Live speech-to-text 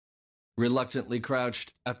reluctantly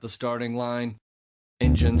crouched at the starting line.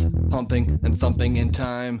 Engines pumping and thumping in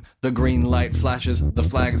time. The green light flashes, the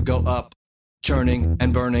flags go up. Churning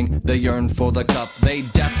and burning, they yearn for the cup. They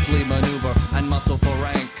deftly maneuver and muscle for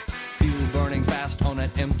rank. Fuel burning fast on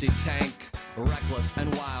an empty tank. Reckless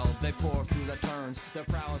and wild, they pour through the turns. Their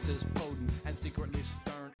prowess is potent and secretly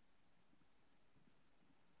stern.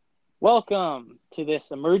 Welcome to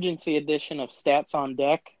this emergency edition of Stats on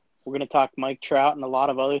Deck. We're going to talk Mike Trout and a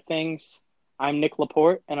lot of other things. I'm Nick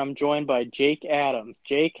Laporte, and I'm joined by Jake Adams.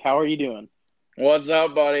 Jake, how are you doing? What's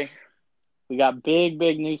up, buddy? We got big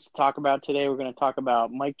news to talk about today. We're going to talk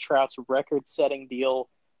about Mike Trout's record-setting deal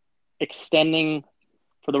extending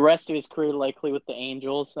for the rest of his career, likely with the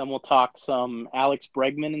Angels. Then we'll talk some Alex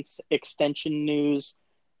Bregman extension news,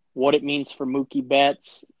 what it means for Mookie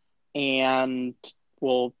Betts, and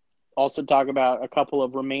we'll also talk about a couple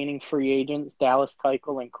of remaining free agents, Dallas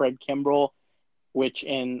Keuchel and Craig Kimbrell, which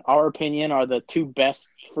in our opinion are the two best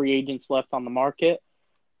free agents left on the market.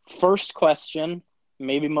 First question,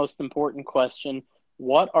 maybe most important question,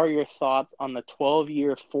 what are your thoughts on the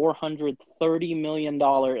 12-year, $430 million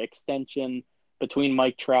extension between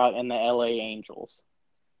Mike Trout and the LA Angels?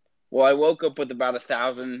 Well, I woke up with about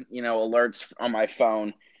 1,000, alerts on my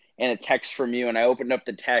phone and a text from you, and I opened up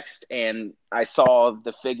the text and I saw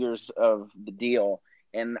the figures of the deal,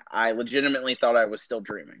 and I legitimately thought I was still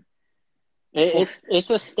dreaming. It's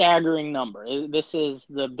a staggering number. This is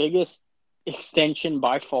the biggest extension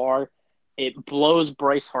by far. It blows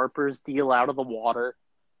Bryce Harper's deal out of the water.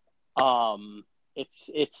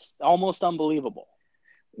 It's almost unbelievable.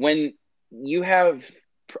 When you have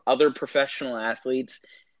other professional athletes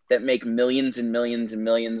that make millions and millions and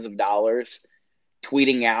millions of dollars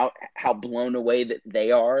tweeting out how blown away that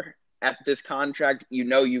they are at this contract,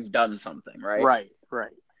 you've done something, right?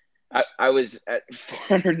 Right. I was at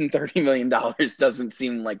 $430 million doesn't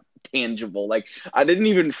seem like tangible. Like, I didn't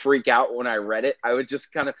even freak out when I read it. I was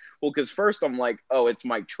just kind of, because first I'm like, oh, it's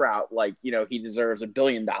Mike Trout. Like, he deserves $1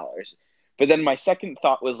 billion. But then my second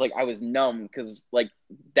thought was like, I was numb because like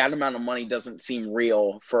that amount of money doesn't seem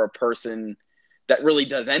real for a person that really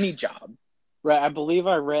does any job. Right. I believe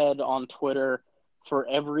I read on Twitter for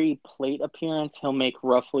every plate appearance, he'll make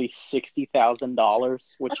roughly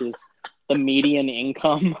 $60,000, which is the median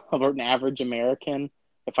income of an average American,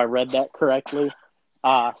 if I read that correctly.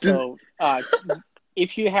 So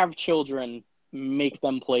if you have children, make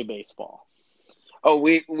them play baseball. Oh,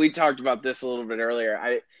 we talked about this a little bit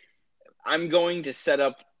earlier. I'm going to set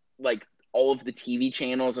up like all of the TV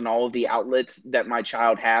channels and all of the outlets that my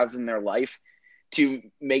child has in their life to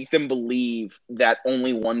make them believe that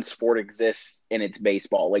only one sport exists, and it's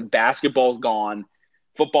baseball. Like, basketball's gone.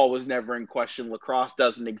 Football was never in question. Lacrosse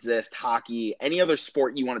doesn't exist. Hockey, any other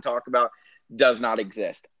sport you want to talk about does not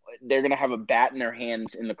exist. They're going to have a bat in their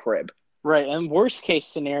hands in the crib. Right. And worst case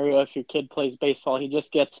scenario, if your kid plays baseball, he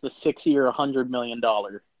just gets the 60 or $100 million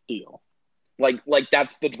deal. Like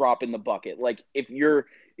that's the drop in the bucket. Like, if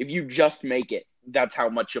you just make it, that's how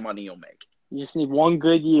much money you'll make. You just need one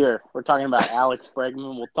good year. We're talking about Alex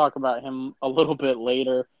Bregman. We'll talk about him a little bit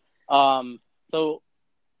later. So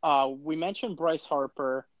we mentioned Bryce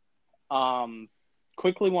Harper.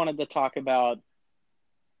 Quickly wanted to talk about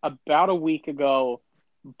a week ago,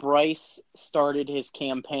 Bryce started his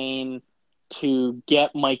campaign to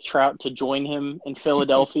get Mike Trout to join him in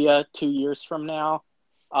Philadelphia 2 years from now.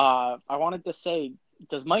 I wanted to say,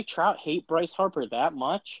 does Mike Trout hate Bryce Harper that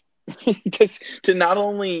much? Just to not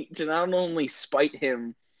only spite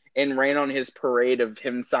him and rain on his parade of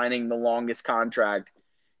him signing the longest contract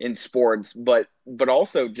in sports, but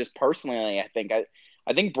also just personally, I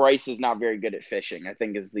think Bryce is not very good at fishing. I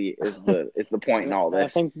think is the point in all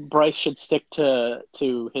this. I think Bryce should stick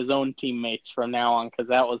to his own teammates from now on, because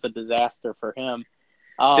that was a disaster for him.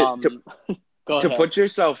 Go ahead. To put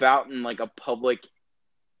yourself out in like a public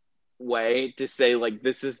way to say like,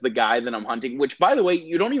 this is the guy that I'm hunting, which by the way,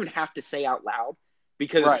 you don't even have to say out loud,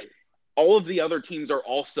 because all of the other teams are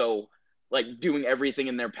also like doing everything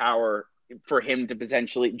in their power for him to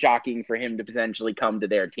potentially come to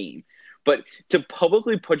their team. But to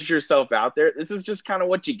publicly put yourself out there, this is just kind of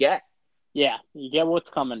what you get. Yeah, you get what's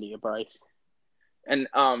coming to you, Bryce. And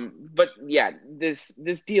but yeah, this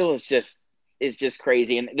deal is just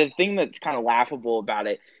crazy. And the thing that's kind of laughable about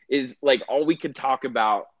it is like, all we could talk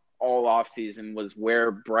about all offseason was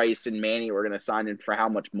where Bryce and Manny were going to sign in for how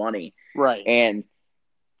much money. Right. And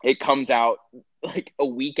it comes out like a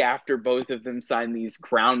week after both of them signed these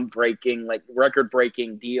groundbreaking, like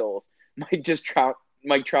record-breaking deals.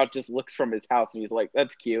 Mike Trout just looks from his house and he's like,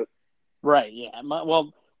 that's cute. Right, yeah.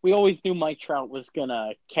 Well, we always knew Mike Trout was going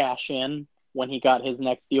to cash in when he got his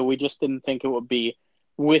next deal. We just didn't think it would be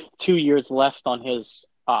with 2 years left on his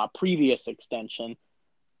previous extension.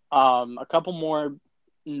 A couple more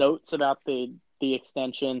notes about the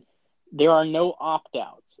extension. There are no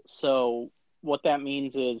opt-outs. So what that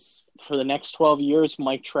means is for the next 12 years,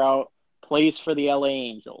 Mike Trout plays for the LA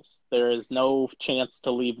Angels. There is no chance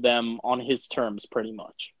to leave them on his terms, pretty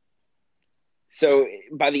much. So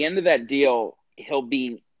by the end of that deal, he'll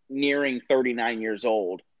be nearing 39 years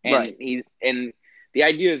old, and Right. the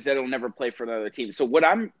idea is that he'll never play for another team. So what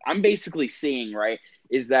I'm basically seeing, right,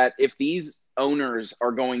 is that if these owners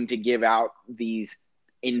are going to give out these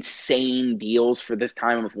insane deals for this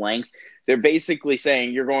time of length, they're basically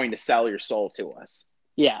saying you're going to sell your soul to us.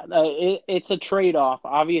 Yeah, it's a trade-off.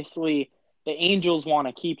 Obviously, the Angels want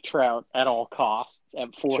to keep Trout at all costs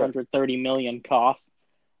at $430 million costs.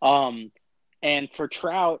 And for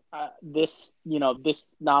Trout, this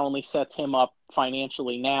not only sets him up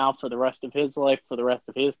financially now for the rest of his life, for the rest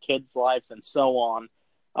of his kids' lives, and so on.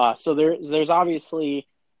 So there's obviously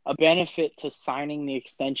a benefit to signing the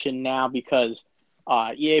extension now because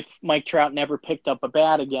if Mike Trout never picked up a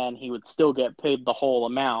bat again, he would still get paid the whole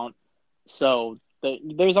amount. So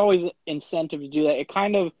there's always incentive to do that.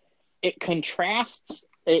 It contrasts.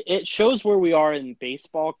 It shows where we are in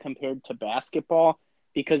baseball compared to basketball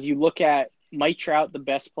because you look at Mike Trout, the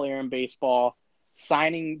best player in baseball,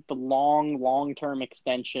 signing the long-term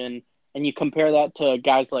extension, and you compare that to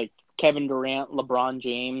guys like Kevin Durant, LeBron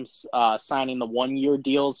James, signing the one-year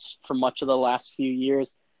deals for much of the last few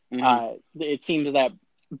years. Mm-hmm. It seems that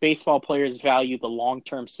baseball players value the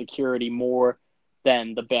long-term security more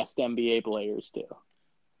than the best NBA players do.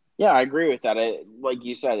 Yeah, I agree with that. Like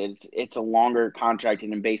you said, it's a longer contract,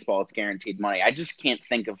 and in baseball, it's guaranteed money. I just can't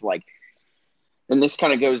think of and this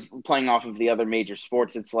kind of goes playing off of the other major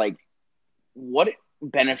sports. It's like, what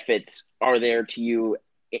benefits are there to you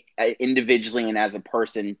individually and as a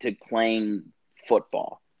person to playing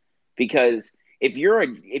football? Because if you're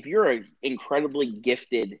an incredibly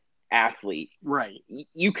gifted athlete, right,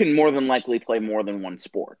 you can more than likely play more than one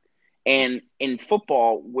sport. And in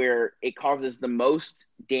football, where it causes the most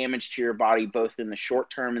damage to your body, both in the short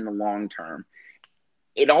term and the long term,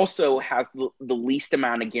 it also has the least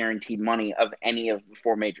amount of guaranteed money of any of the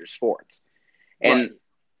four major sports. And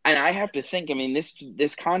I have to think, I mean,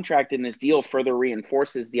 this contract and this deal further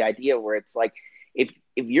reinforces the idea where it's like, if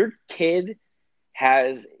your kid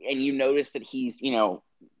has, and you notice that he's,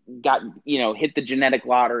 got, hit the genetic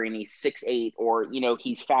lottery and he's 6'8", or,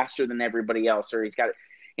 he's faster than everybody else, or he's got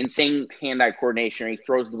insane hand-eye coordination, or he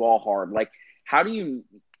throws the ball hard. Like, how do you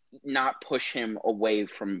not push him away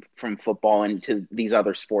from football into these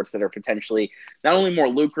other sports that are potentially not only more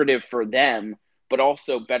lucrative for them, but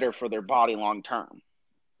also better for their body long term?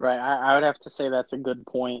 Right. I would have to say that's a good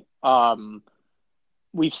point.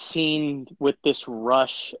 We've seen with this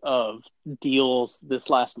rush of deals this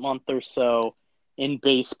last month or so in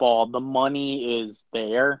baseball, the money is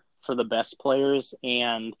there for the best players.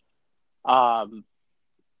 And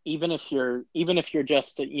even if you're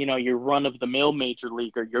just, your run-of-the-mill major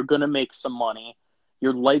leaguer, you're going to make some money.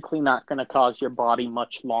 You're likely not going to cause your body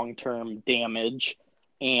much long-term damage.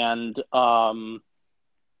 And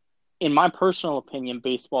in my personal opinion,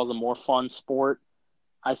 baseball is a more fun sport.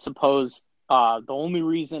 I suppose the only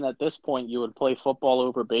reason at this point you would play football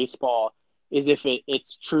over baseball is if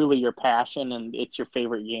it's truly your passion and it's your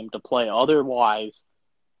favorite game to play. Otherwise,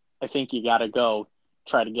 I think you got to go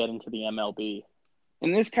try to get into the MLB.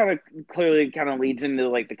 And this kind of clearly leads into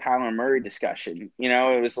the Kyler Murray discussion.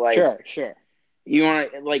 It was like, sure. You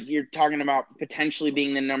want to, you're talking about potentially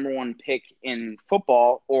being the number one pick in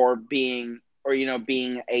football or being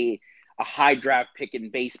a high draft pick in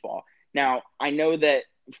baseball. Now, I know that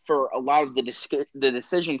for a lot of the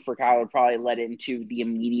decision for Kyler probably led into the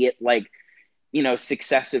immediate,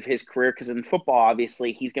 success of his career. Because in football,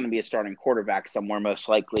 obviously, he's going to be a starting quarterback somewhere most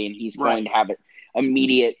likely, and he's going to have it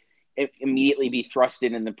immediately be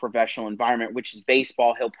thrusted in the professional environment, which is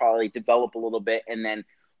baseball. He'll probably develop a little bit and then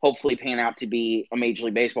hopefully pan out to be a Major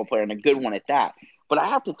League Baseball player, and a good one at that. But I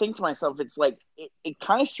have to think to myself, it's like it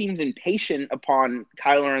kind of seems impatient upon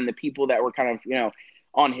Kyler and the people that were kind of,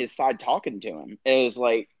 on his side talking to him. It was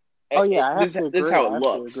like, oh yeah, this is how it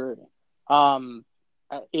looks.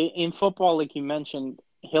 In football, like you mentioned,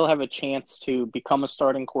 he'll have a chance to become a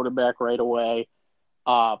starting quarterback right away,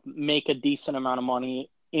 make a decent amount of money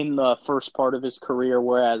in the first part of his career,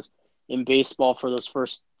 whereas in baseball, for those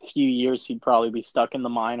first few years, he'd probably be stuck in the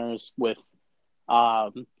minors with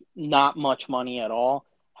not much money at all.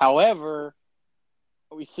 However,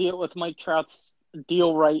 we see it with Mike Trout's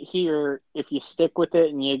deal right here. If you stick with it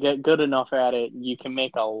and you get good enough at it, you can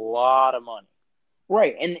make a lot of money.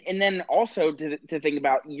 Right. And then also to think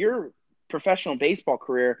about, you're professional baseball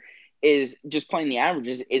career is just playing the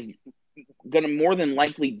averages is going to more than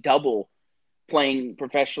likely double playing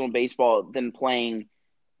professional baseball than playing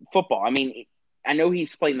football. I mean, I know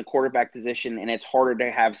he's playing the quarterback position and it's harder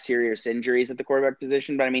to have serious injuries at the quarterback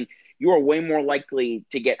position, but I mean, you are way more likely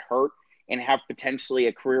to get hurt and have potentially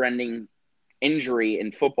a career-ending injury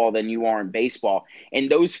in football than you are in baseball. And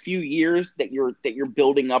those few years that you're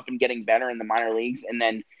building up and getting better in the minor leagues and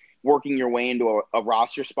then working your way into a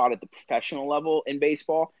roster spot at the professional level in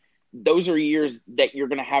baseball, those are years that you're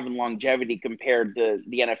going to have in longevity compared to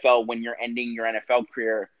the NFL when you're ending your NFL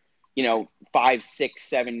career, 5, 6,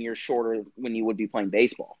 7 years shorter when you would be playing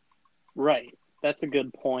baseball. Right. That's a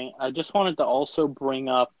good point. I just wanted to also bring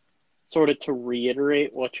up, sort of to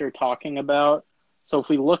reiterate what you're talking about. So if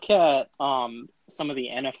we look at some of the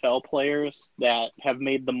NFL players that have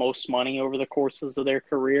made the most money over the courses of their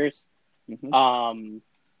careers, the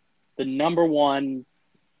number one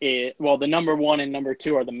and number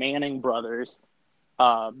two are the Manning brothers,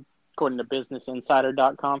 according to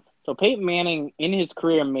BusinessInsider.com. So Peyton Manning, in his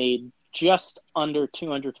career, made just under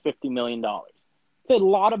 $250 million. It's a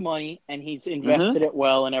lot of money, and he's invested it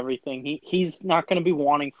well and everything. He's not going to be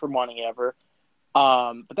wanting for money ever.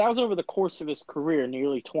 But that was over the course of his career,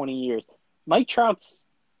 nearly 20 years. Mike Trout's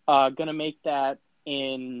going to make that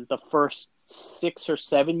in the first 6 or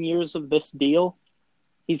 7 years of this deal.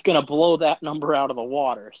 He's going to blow that number out of the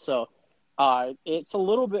water. So it's a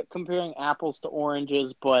little bit comparing apples to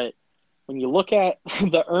oranges, but when you look at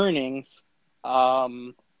the earnings,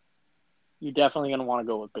 you're definitely going to want to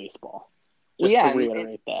go with baseball. Just to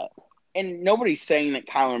reiterate that. And nobody's saying that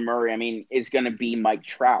Kyler Murray, is going to be Mike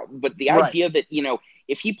Trout. But the idea that,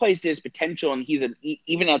 if he plays to his potential and he's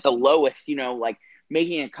even at the lowest,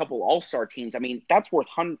 making a couple all-star teams, that's worth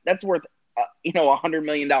a $100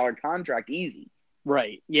 million contract easy.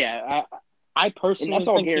 Right. Yeah. I personally and that's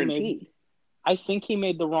all guaranteed. I think he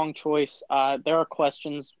made the wrong choice. There are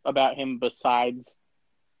questions about him besides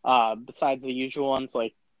the usual ones.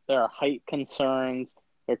 Like there are height concerns.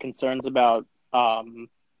 There are concerns about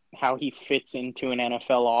how he fits into an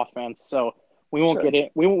NFL offense. So we won't get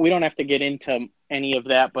it. We don't have to get into any of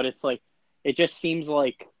that. But it's like it just seems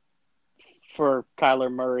like for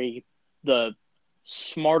Kyler Murray, the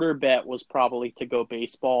smarter bet was probably to go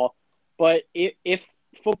baseball. But if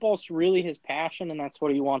football's really his passion and that's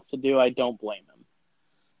what he wants to do, I don't blame him.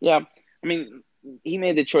 Yeah, he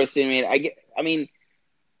made the choice that he made.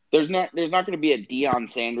 There's not going to be a Deion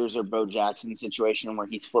Sanders or Bo Jackson situation where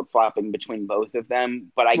he's flip-flopping between both of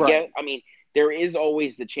them. But there is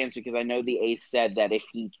always the chance because I know the ace said that if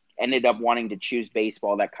he ended up wanting to choose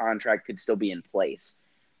baseball, that contract could still be in place.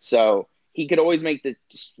 So he could always make the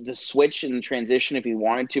switch and transition if he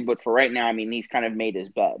wanted to. But for right now, he's kind of made his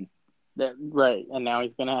bed. Right, and now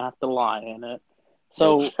he's going to have to lie in it.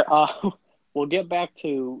 So we'll get back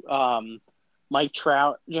to Mike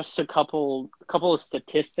Trout. Just a couple of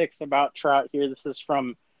statistics about Trout here. This is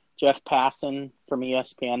from Jeff Passan from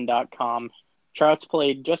ESPN.com. Trout's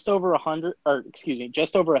played just over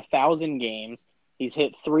 1,000 games. He's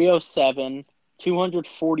hit .307,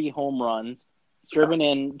 240 home runs. He's driven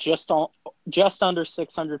in just under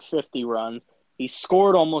 650 runs. He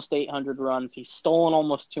scored almost 800 runs. He's stolen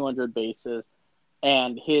almost 200 bases.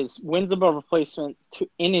 And his wins above replacement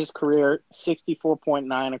in his career,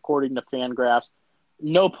 64.9 according to Fangraphs.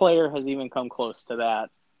 No player has even come close to that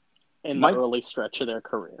in the early stretch of their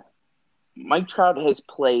career. Mike Trout has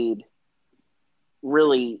played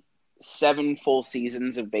really 7 full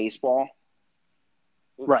seasons of baseball.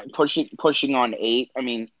 Right. Pushing on 8.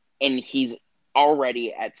 And he's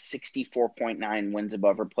already at 64.9 wins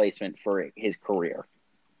above replacement for his career.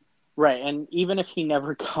 Right, and even if he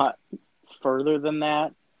never got further than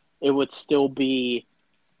that, it would still be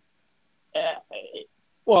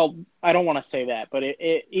well, I don't want to say that, but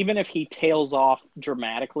even if he tails off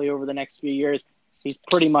dramatically over the next few years, he's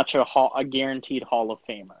pretty much a guaranteed Hall of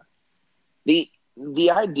Famer. The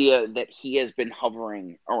idea that he has been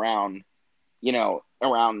hovering around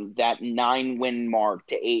that 9-win mark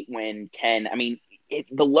to 8-win, 10.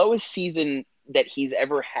 The lowest season that he's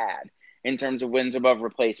ever had in terms of wins above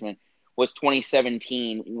replacement was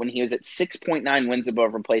 2017 when he was at 6.9 wins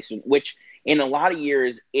above replacement, which in a lot of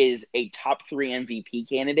years is a top 3 MVP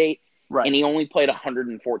candidate. Right. And he only played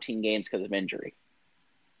 114 games because of injury.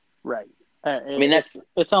 Right.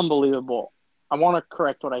 It's unbelievable. I want to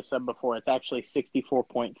correct what I said before. It's actually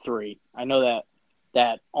 64.3. I know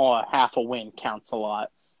that half a win counts a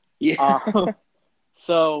lot. Yeah.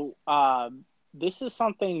 So this is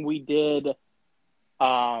something we did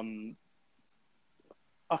a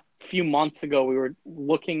few months ago. We were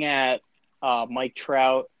looking at Mike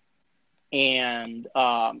Trout and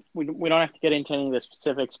we don't have to get into any of the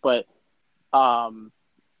specifics, but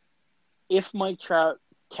if Mike Trout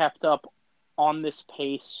kept up on this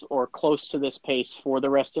pace or close to this pace for the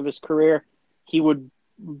rest of his career, he would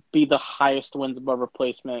be the highest wins above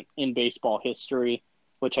replacement in baseball history,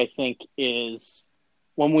 which I think is,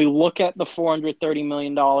 when we look at the $430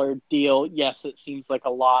 million deal, yes, it seems like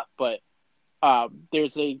a lot, but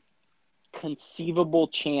there's a conceivable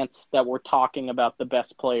chance that we're talking about the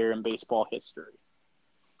best player in baseball history.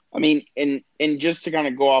 I mean, and just to kind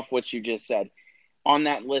of go off what you just said, on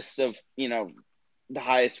that list of, the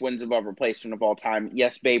highest wins above replacement of all time,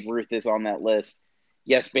 yes, Babe Ruth is on that list.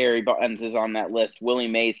 Yes, Barry Bonds is on that list. Willie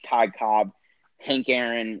Mays, Ty Cobb, Hank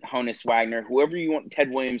Aaron, Honus Wagner, whoever you want, Ted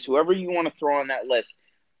Williams, whoever you want to throw on that list.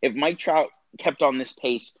 If Mike Trout kept on this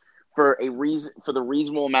pace for the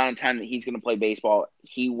reasonable amount of time that he's going to play baseball,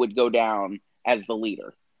 he would go down as the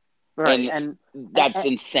leader. Right, and that's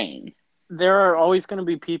insane. There are always going to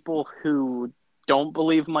be people who don't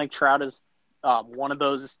believe Mike Trout is one of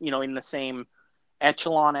those, in the same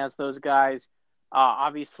echelon as those guys.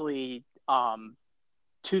 Obviously,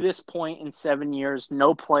 to this point in 7 years,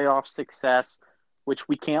 no playoff success, which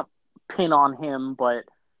we can't pin on him, but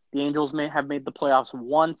the Angels may have made the playoffs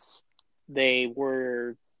once. They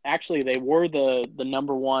were the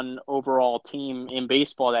number one overall team in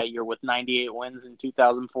baseball that year with 98 wins in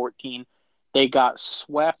 2014. They got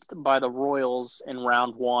swept by the Royals in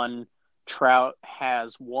round one. Trout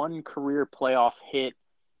has one career playoff hit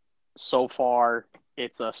so far.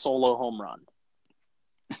 It's a solo home run.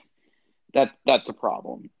 That's a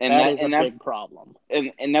problem. And that is a big problem.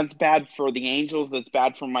 And that's bad for the Angels. That's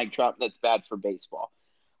bad for Mike Trout. That's bad for baseball.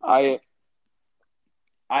 I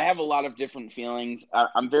have a lot of different feelings.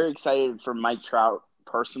 I'm very excited for Mike Trout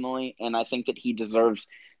personally, and I think that he deserves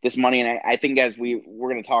this money. And I think, as we're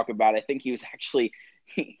going to talk about, I think he was actually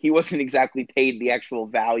he wasn't exactly paid the actual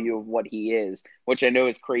value of what he is, which I know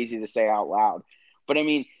is crazy to say out loud. But I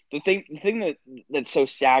mean, the thing that's so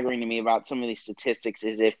staggering to me about some of these statistics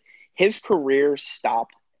is, if his career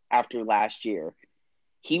stopped after last year,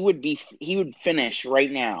 he would finish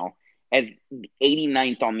right now as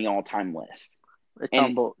 89th on the all-time list.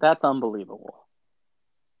 That's unbelievable.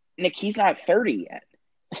 Nick, he's not 30 yet.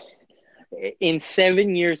 In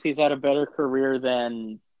 7 years, he's had a better career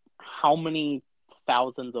than how many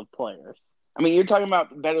thousands of players? I mean, you're talking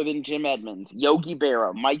about better than Jim Edmonds, Yogi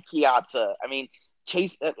Berra, Mike Piazza. I mean,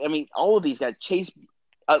 all of these guys, Chase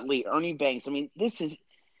Utley, Ernie Banks. I mean, this is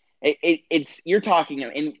you're talking,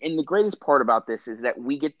 and the greatest part about this is that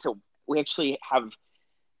we actually have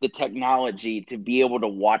the technology to be able to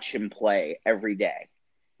watch him play every day.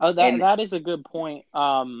 Oh, that is a good point.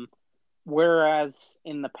 Whereas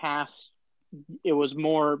in the past, it was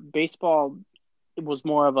more baseball. It was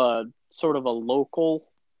more of a sort of a local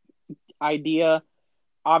idea.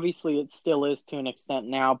 Obviously, it still is to an extent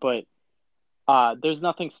now, but there's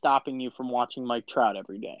nothing stopping you from watching Mike Trout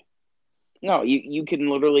every day. No, you can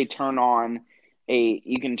literally turn on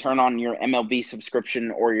your MLB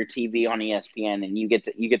subscription or your TV on ESPN, and you get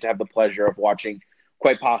to have the pleasure of watching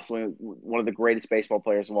quite possibly one of the greatest baseball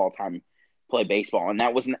players of all time play baseball.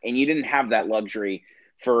 And you didn't have that luxury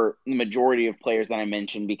for the majority of players that I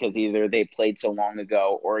mentioned, because either they played so long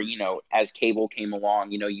ago, or as cable came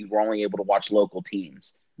along, you were only able to watch local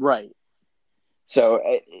teams. Right. So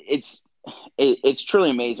it's truly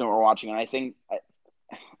amazing what we're watching, and I think,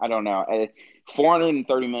 I don't know,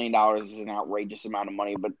 $430 million is an outrageous amount of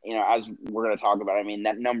money, but as we're going to talk about, I mean,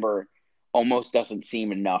 that number almost doesn't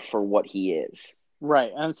seem enough for what he is.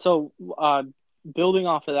 Right, and so building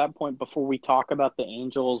off of that point, before we talk about the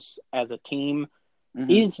Angels as a team,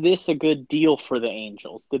 is this a good deal for the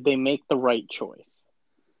Angels? Did they make the right choice?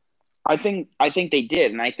 I think they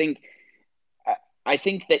did, and I think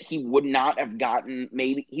that he would not have gotten,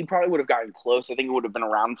 maybe he probably would have gotten close. I think it would have been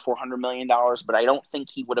around $400 million, but I don't think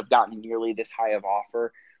he would have gotten nearly this high of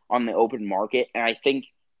offer on the open market. And I think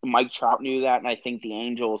Mike Trout knew that, and I think the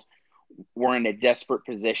Angels were in a desperate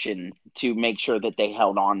position to make sure that they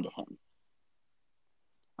held on to him.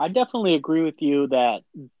 I definitely agree with you that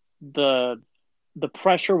the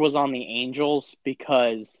pressure was on the Angels,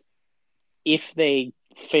 because if they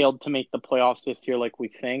failed to make the playoffs this year like we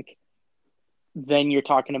think, then you're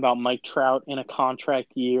talking about Mike Trout in a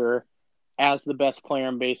contract year as the best player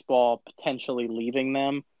in baseball potentially leaving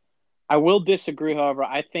them. I will disagree, however.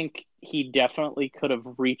 I think he definitely could have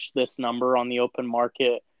reached this number on the open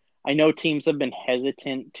market. I know teams have been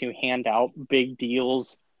hesitant to hand out big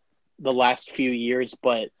deals the last few years,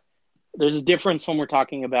 but there's a difference when we're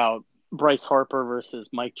talking about Bryce Harper versus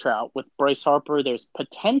Mike Trout. With Bryce Harper, there's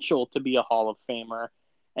potential to be a Hall of Famer,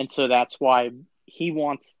 and so that's why he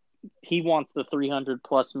wants he wants the 300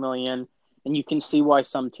 plus million, and you can see why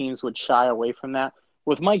some teams would shy away from that.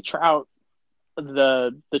 With Mike Trout,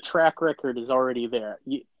 the track record is already there.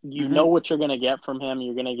 You know what you're going to get from him.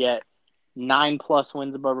 You're going to get 9+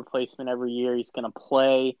 wins above replacement every year. He's going to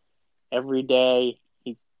play every day.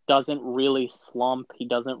 He doesn't really slump. He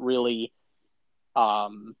doesn't really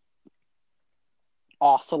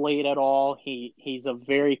oscillate at all. He's a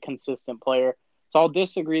very consistent player. So I'll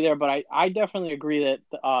disagree there, but I definitely agree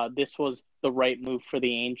that this was the right move for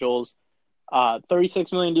the Angels.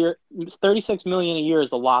 $36 million a year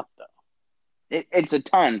is a lot, though. It's a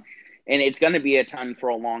ton, and it's going to be a ton for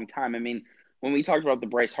a long time. I mean, when we talked about the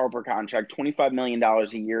Bryce Harper contract, $25 million a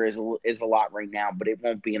year is a lot right now, but it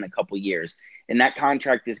won't be in a couple years. And that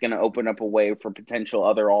contract is going to open up a way for potential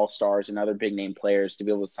other all-stars and other big-name players to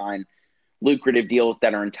be able to sign lucrative deals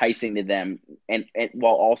that are enticing to them, and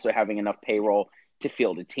while also having enough payroll to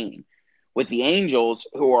field a team. With the Angels,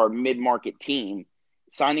 who are a mid-market team,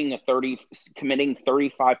 committing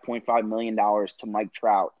 $35.5 million to Mike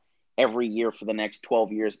Trout every year for the next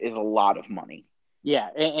 12 years is a lot of money. Yeah,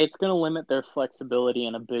 it's going to limit their flexibility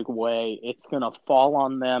in a big way. It's going to fall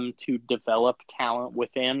on them to develop talent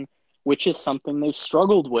within, which is something they've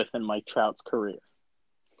struggled with in Mike Trout's career.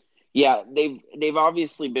 Yeah, they've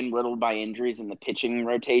obviously been riddled by injuries in the pitching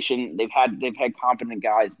rotation. They've had competent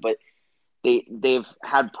guys, but they've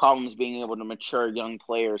had problems being able to mature young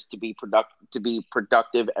players to be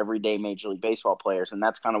productive everyday Major League Baseball players, and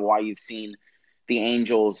that's kind of why you've seen the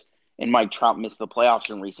Angels and Mike Trout miss the playoffs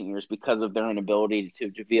in recent years, because of their inability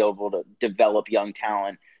to be able to develop young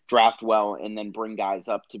talent, draft well, and then bring guys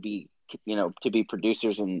up to be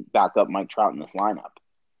producers and back up Mike Trout in this lineup.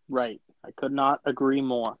 Right. I could not agree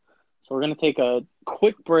more. So we're going to take a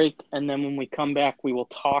quick break, and then when we come back, we will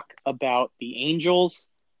talk about the Angels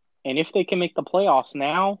and if they can make the playoffs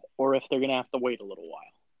now or if they're going to have to wait a little while.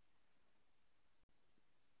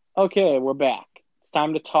 Okay, we're back. It's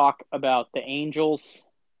time to talk about the Angels.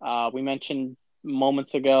 We mentioned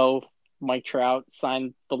moments ago, Mike Trout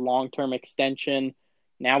signed the long-term extension.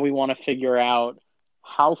 Now we want to figure out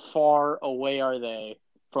how far away are they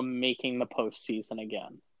from making the postseason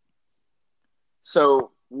again.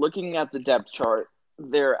 So looking at the depth chart,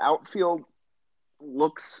 their outfield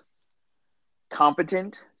looks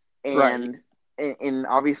competent, and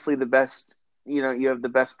obviously the best, you have the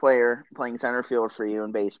best player playing center field for you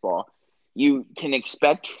in baseball. You can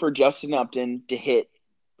expect for Justin Upton to hit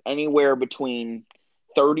anywhere between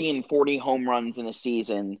 30 and 40 home runs in a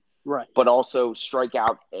season, right? But also strike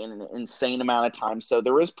out an insane amount of time. So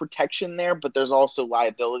there is protection there, but there's also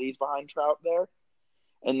liabilities behind Trout there.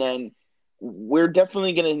 And then we're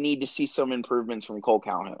definitely going to need to see some improvements from Cole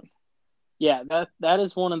Calhoun. Yeah, that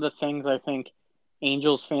is one of the things I think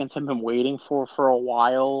Angels fans have been waiting for a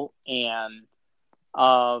while. And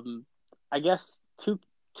I guess to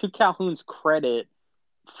Calhoun's credit,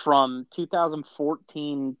 from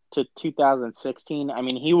 2014 to 2016, I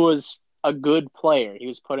mean, he was a good player. He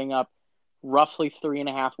was putting up roughly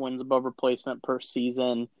 3.5 wins above replacement per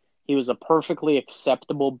season. He was a perfectly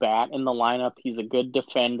acceptable bat in the lineup. He's a good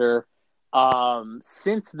defender.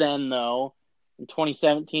 Since then, though, in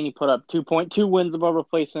 2017, he put up 2.2 wins above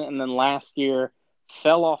replacement, and then last year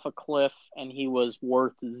fell off a cliff, and he was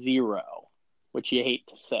worth 0, which you hate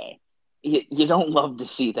to say. You don't love to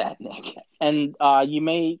see that, Nick. And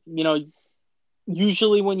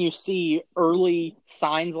usually when you see early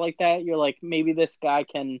signs like that, you're like, maybe this guy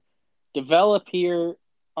can develop here.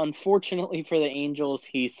 Unfortunately for the Angels,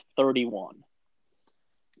 he's 31.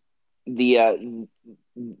 The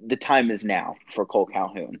time is now for Cole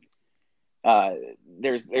Calhoun.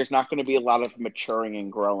 There's not going to be a lot of maturing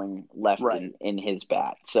and growing left in his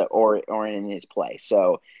bat, or in his play.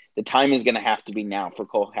 So the time is going to have to be now for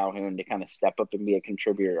Cole Calhoun to kind of step up and be a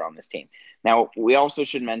contributor on this team. Now, we also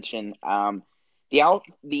should mention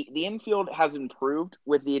the infield has improved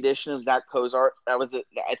with the addition of Zach Cozart.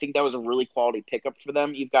 I think that was a really quality pickup for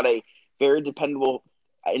them. You've got a very dependable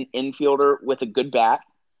infielder with a good bat.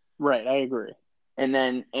 Right, I agree. And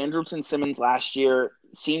then Andrelton Simmons last year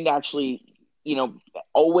seemed actually,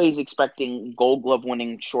 always expecting Gold Glove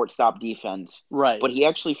winning shortstop defense. Right. But he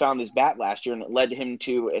actually found his bat last year, and it led him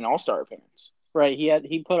to an All-Star appearance. Right.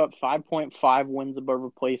 He put up 5.5 wins above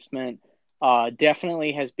replacement.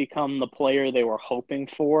 Definitely has become the player they were hoping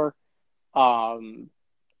for. I'd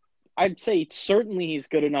say certainly he's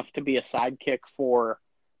good enough to be a sidekick for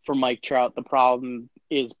Mike Trout. The problem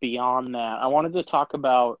is beyond that. I wanted to talk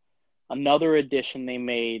about another addition they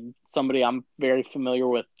made, somebody I'm very familiar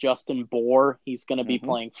with, Justin Bour. He's going to be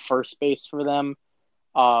playing first base for them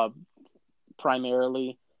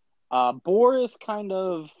primarily. Bour is kind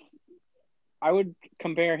of I would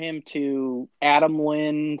compare him to Adam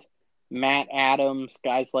Lind, Matt Adams,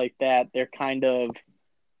 guys like that. They're kind of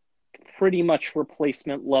pretty much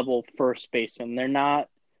replacement level first baseman. They're not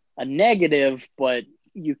a negative, but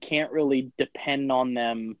you can't really depend on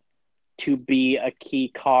them to be a key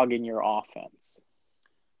cog in your offense.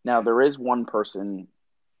 Now, there is one person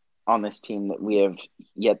on this team that we have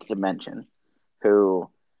yet to mention who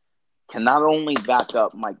can not only back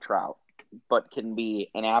up Mike Trout, but can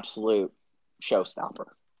be an absolute showstopper.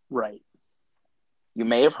 Right. You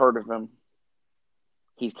may have heard of him.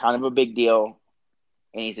 He's kind of a big deal,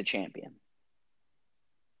 and he's a champion.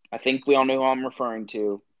 I think we all know who I'm referring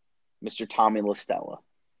to, Mr. Tommy La Stella.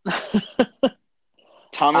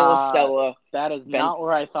 Tommy La Stella. That is not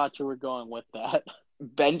where I thought you were going with that.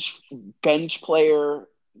 Bench player,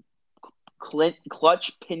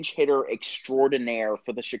 clutch pinch hitter extraordinaire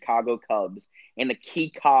for the Chicago Cubs and a key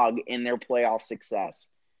cog in their playoff success.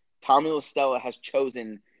 Tommy La Stella has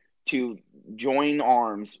chosen to join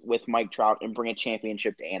arms with Mike Trout and bring a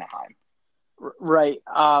championship to Anaheim. Right.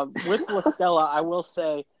 With La Stella, I will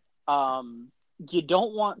say you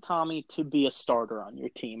don't want Tommy to be a starter on your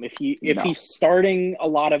team. If he's starting a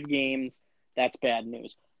lot of games, that's bad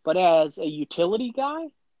news. But as a utility guy,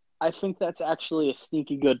 I think that's actually a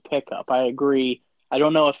sneaky good pickup. I agree. I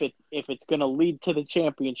don't know if it's going to lead to the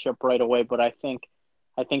championship right away, but I think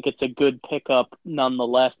it's a good pickup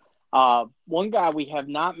nonetheless. One guy we have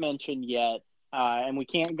not mentioned yet, and we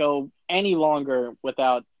can't go any longer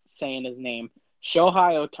without saying his name,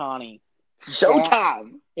 Shohei Ohtani.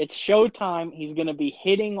 Showtime. It's showtime. He's going to be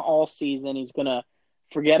hitting all season. He's going to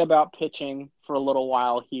forget about pitching for a little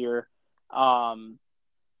while here.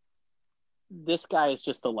 This guy is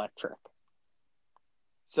just electric.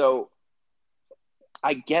 So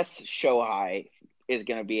I guess Shohei is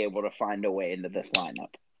going to be able to find a way into this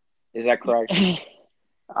lineup. Is that correct?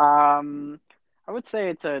 I would say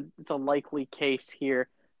it's a likely case here.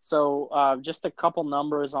 So just a couple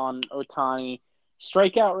numbers on Ohtani.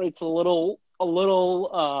 Strikeout rate's a little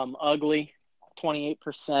ugly,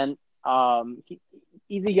 28%.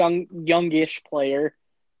 He's a youngish player,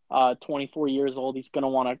 24 years old. He's going to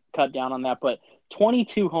want to cut down on that. But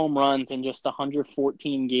 22 home runs in just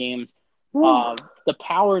 114 games. The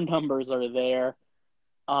power numbers are there.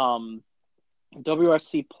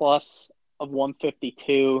 WRC plus of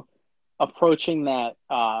 152, approaching that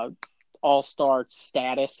all-star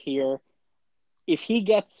status here. If he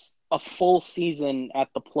gets a full season at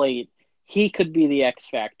the plate, he could be the X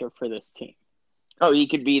factor for this team. Oh, he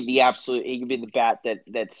could be the bat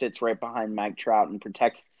that sits right behind Mike Trout and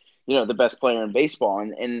protects, the best player in baseball.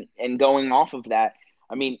 And going off of that,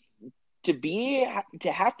 I mean, to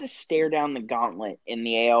have to stare down the gauntlet in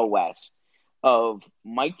the AL West of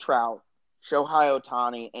Mike Trout, Shohei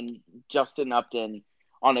Ohtani, and Justin Upton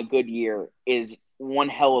on a good year is one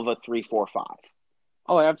hell of a 3-4-5.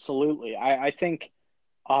 Oh, absolutely. I think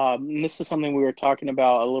this is something we were talking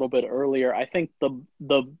about a little bit earlier. I think the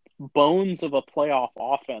bones of a playoff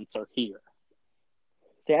offense are here.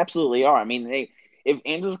 They absolutely are. I mean, if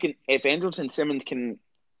Andrews and Simmons can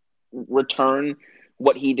return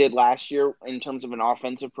what he did last year in terms of an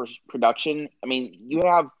offensive production, I mean, you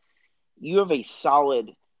have a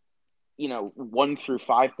solid 1 through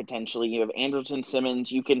 5 potentially. You have Andrews and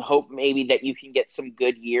Simmons. You can hope maybe that you can get some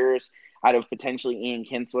good years out of potentially Ian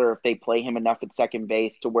Kinsler if they play him enough at second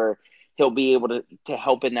base to where he'll be able to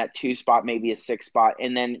help in that 2 spot, maybe a 6 spot,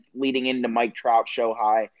 and then leading into Mike Trout,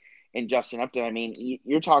 Shohei, and Justin Upton. I mean,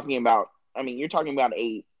 you're talking about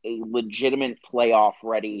a legitimate playoff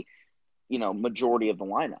ready, majority of the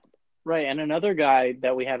lineup. Right, and another guy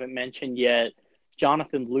that we haven't mentioned yet,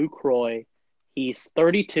 Jonathan Lucroy. He's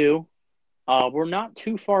 32. We're not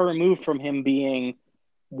too far removed from him being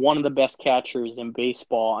one of the best catchers in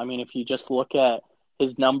baseball. I mean, if you just look at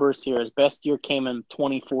his numbers here, his best year came in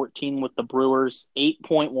 2014 with the Brewers,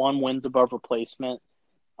 8.1 wins above replacement,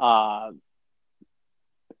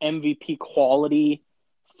 MVP quality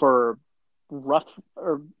for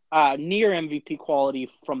near MVP quality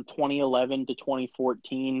from 2011 to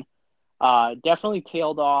 2014. Definitely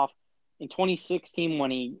tailed off in 2016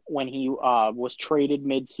 when he was traded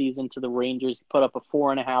midseason to the Rangers. He put up a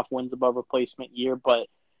 4.5 wins above replacement year, but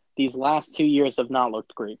these last 2 years have not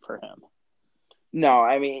looked great for him. No,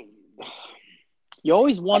 I mean, you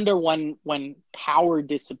always wonder when power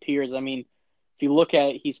disappears. I mean, if you look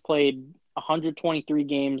at, he's played 123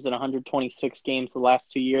 games and 126 games the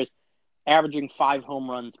last 2 years, averaging 5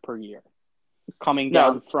 home runs per year, coming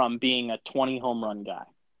down from being a 20 home run guy.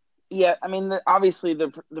 Yeah, I mean, obviously the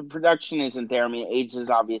production isn't there. I mean, age is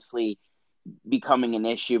obviously becoming an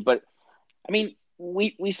issue, but I mean,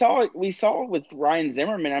 we saw with Ryan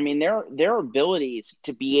Zimmerman. I mean, their abilities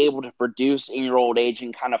to be able to produce in your old age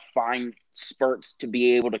and kind of find spurts to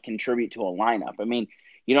be able to contribute to a lineup. I mean,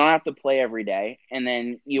 you don't have to play every day, and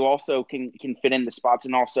then you also can fit into spots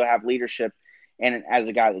and also have leadership. And as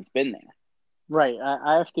a guy that's been there, Right.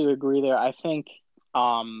 I have to agree there. I think,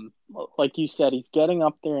 like you said, he's getting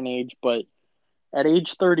up there in age, but at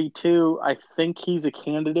age 32, I think he's a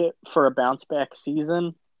candidate for a bounce back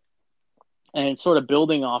season. And sort of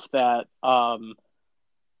building off that,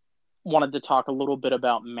 wanted to talk a little bit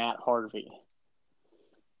about Matt Harvey.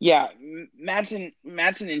 yeah, Matt's an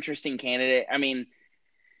interesting candidate. I mean,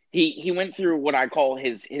 he went through what I call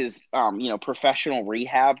his professional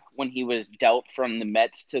rehab when he was dealt from the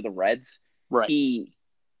Mets to the Reds. Right. He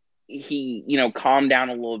calmed down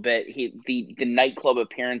a little bit. The nightclub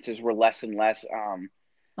appearances were less and less.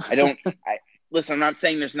 Listen, I'm not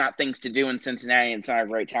saying there's not things to do in Cincinnati. It's not a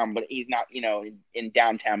great town, but he's not in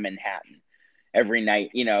downtown Manhattan every night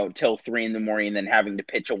till 3 a.m. and then having to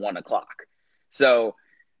pitch at 1 o'clock. So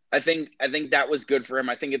I think that was good for him.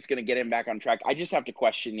 I think it's going to get him back on track. I just have to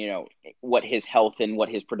question, what his health and what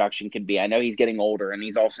his production could be. I know he's getting older and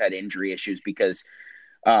he's also had injury issues because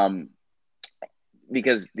the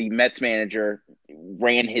Mets manager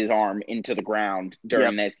ran his arm into the ground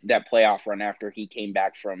during that playoff run after he came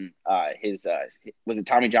back from his was it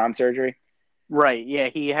Tommy John surgery? Right. Yeah,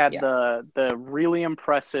 he had the really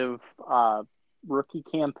impressive rookie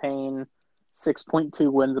campaign,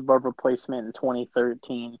 6.2 wins above replacement in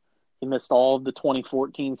 2013. He missed all of the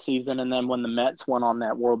 2014 season, and then when the Mets went on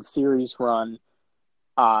that World Series run,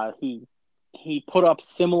 he put up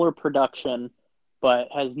similar production, but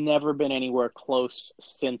has never been anywhere close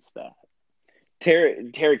since that.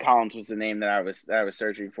 Terry Collins was the name that I was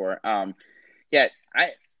searching for. I'm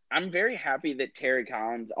very happy that Terry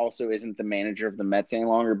Collins also isn't the manager of the Mets any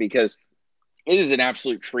longer, because it is an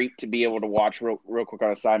absolute treat to be able to watch real quick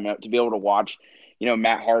on a side note, to be able to watch,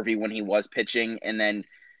 Matt Harvey when he was pitching. And then,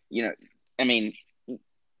 I mean,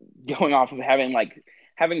 going off of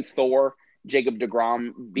having Thor, Jacob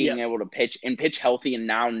deGrom being able to pitch healthy and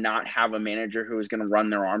now not have a manager who is going to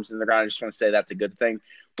run their arms in the ground. I just want to say that's a good thing.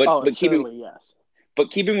 But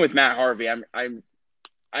keeping with Matt Harvey,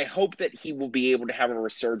 I hope that he will be able to have a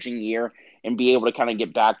resurging year and be able to kind of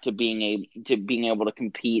get back to being able to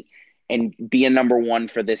compete and be a number one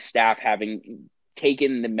for this staff, having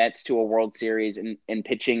taken the Mets to a World Series and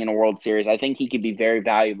pitching in a World Series. I think he could be very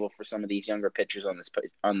valuable for some of these younger pitchers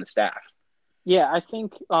on the staff. Yeah, I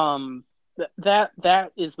think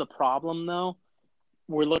that is the problem, though.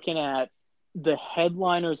 We're looking at the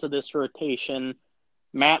headliners of this rotation: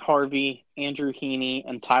 Matt Harvey, Andrew Heaney,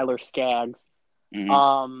 and Tyler Skaggs.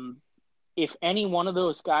 Mm-hmm. If any one of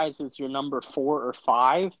those guys is your number 4 or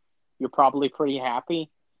 5, you're probably pretty happy.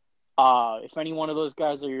 If any one of those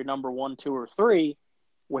guys are your number 1, 2, or 3,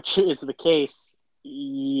 which is the case,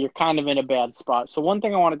 you're kind of in a bad spot. So one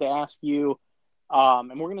thing I wanted to ask you,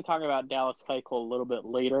 and we're going to talk about Dallas Keuchel a little bit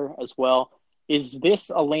later as well, is this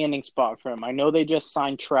a landing spot for him? I know they just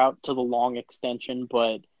signed Trout to the long extension,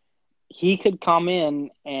 but he could come in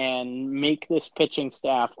and make this pitching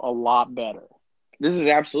staff a lot better. This is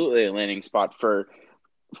absolutely a landing spot for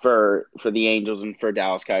the Angels and for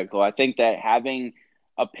Dallas Keuchel. I think that having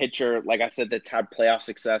a pitcher, like I said, that's had playoff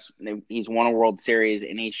success, he's won a World Series,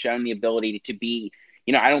 and he's shown the ability to be,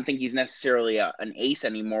 I don't think he's necessarily an ace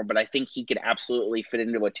anymore, but I think he could absolutely fit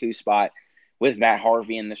into a 2 spot with Matt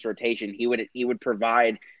Harvey in this rotation. He would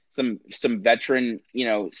provide some veteran,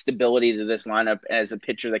 stability to this lineup as a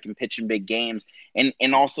pitcher that can pitch in big games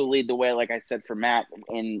and also lead the way, like I said, for Matt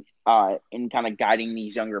in kind of guiding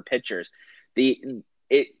these younger pitchers.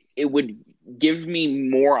 It would give me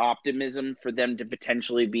more optimism for them to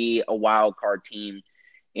potentially be a wild card team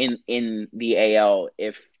in the AL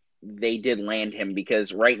if they did land him,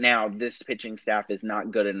 because right now this pitching staff is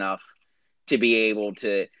not good enough to be able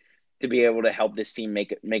to help this team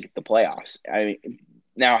make it the playoffs. I mean,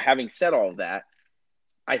 now, having said all of that,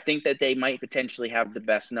 I think that they might potentially have the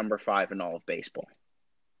best number 5 in all of baseball.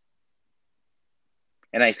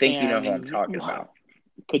 And I think you know who I'm talking about.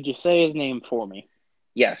 Could you say his name for me?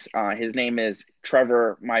 Yes. His name is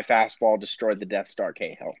Trevor, my fastball destroyed the Death Star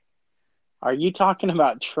Cahill. Are you talking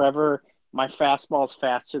about Trevor, my fastball's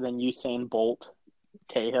faster than Usain Bolt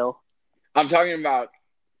Cahill? I'm talking about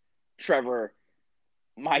Trevor,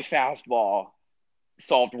 my fastball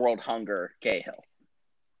solved world hunger Cahill.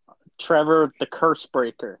 Trevor, the curse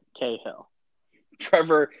breaker Cahill.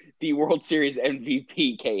 Trevor, the World Series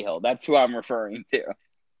MVP Cahill. That's who I'm referring to.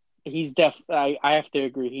 He's I have to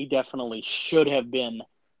agree. He definitely should have been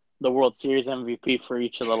the World Series MVP for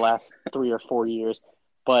each of the last 3 or 4 years.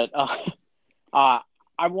 But I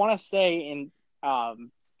want to say,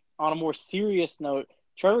 on a more serious note,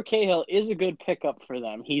 Trevor Cahill is a good pickup for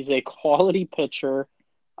them. He's a quality pitcher.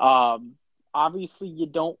 Obviously, you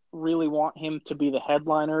don't really want him to be the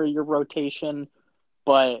headliner of your rotation,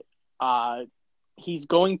 but he's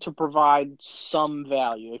going to provide some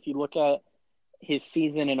value. If you look at his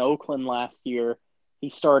season in Oakland last year, he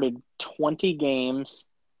started 20 games,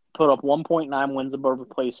 put up 1.9 wins above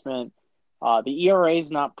replacement. The ERA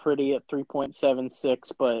is not pretty at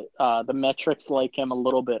 3.76, but the metrics like him a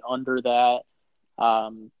little bit under that.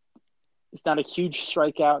 He's not a huge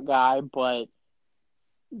strikeout guy, but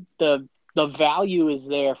the value is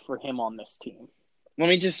there for him on this team. Let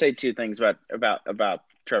me just say two things about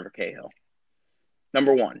Trevor Cahill.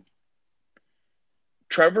 Number one,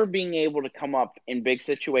 Trevor being able to come up in big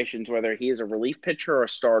situations, whether he is a relief pitcher or a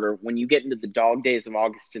starter, when you get into the dog days of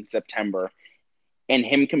August and September, and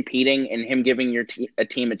him competing and him giving a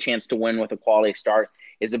team a chance to win with a quality start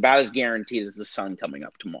is about as guaranteed as the sun coming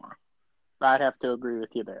up tomorrow. I'd have to agree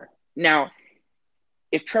with you there. Now,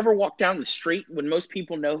 if Trevor walked down the street, would most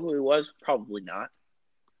people know who he was? Probably not.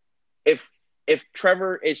 If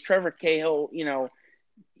Trevor Cahill,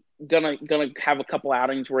 gonna have a couple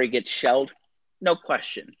outings where he gets shelled, no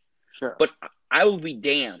question. Sure. But I will be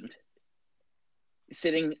damned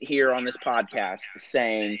sitting here on this podcast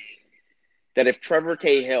saying that if Trevor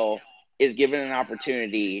Cahill is given an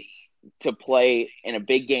opportunity to play in a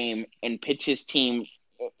big game and pitch his team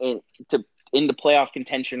into playoff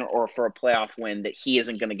contention or for a playoff win, that he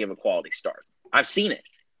isn't going to give a quality start. I've seen it.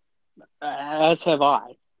 As have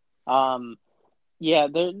I. Yeah,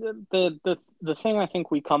 the thing I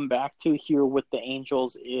think we come back to here with the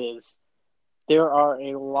Angels is there are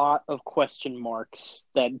a lot of question marks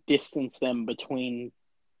that distance them between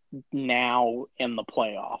now and the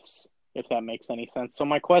playoffs, if that makes any sense. So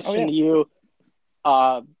my question to you,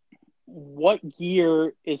 what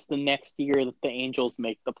year is the next year that the Angels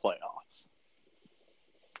make the playoffs?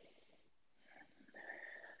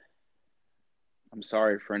 I'm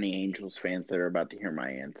sorry for any Angels fans that are about to hear my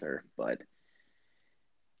answer, but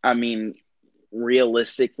I mean,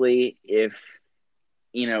 realistically, if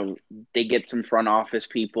they get some front office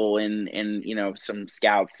people and some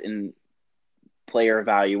scouts and player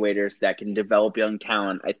evaluators that can develop young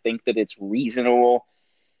talent, I think that it's reasonable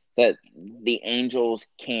that the Angels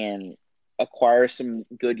can acquire some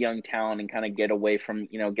good young talent and kind of get away from,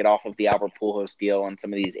 get off of the Albert Pujols deal on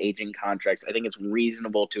some of these aging contracts. I think it's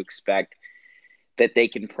reasonable to expect that they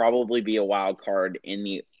can probably be a wild card in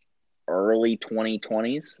the early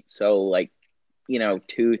 2020s. So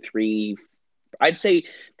 2, 3, I'd say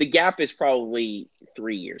the gap is probably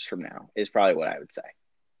 3 years from now is probably what I would say.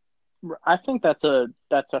 I think that's a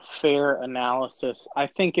fair analysis. I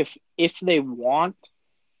think if they want,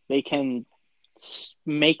 they can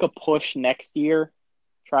make a push next year,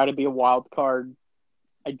 try to be a wild card.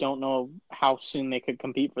 I don't know how soon they could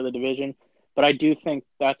compete for the division, but I do think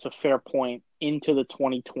that's a fair point. Into the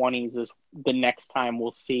 2020s is the next time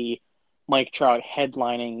we'll see Mike Trout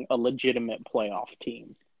headlining a legitimate playoff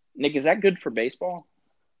team. Nick, is that good for baseball?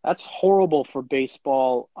 That's horrible for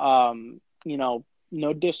baseball.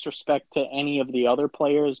 No disrespect to any of the other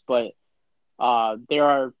players, but there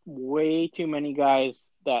are way too many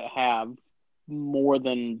guys that have more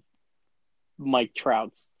than Mike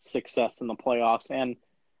Trout's success in the playoffs. And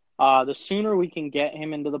the sooner we can get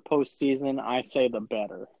him into the postseason, I say the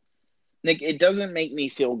better. Nick, it doesn't make me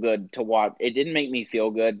feel good to watch. It didn't make me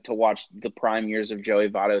feel good to watch the prime years of Joey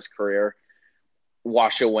Votto's career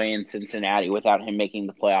wash away in Cincinnati without him making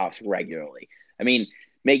the playoffs regularly. I mean,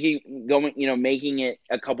 making it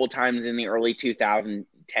a couple times in the early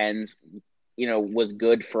 2010s, was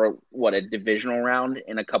good for a divisional round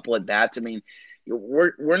and a couple at bats. I mean,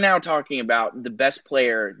 we're now talking about the best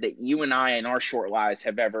player that you and I in our short lives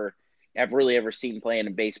have really ever seen play in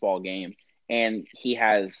a baseball game, and he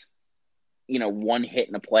has one hit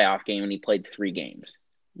in a playoff game and he played 3 games.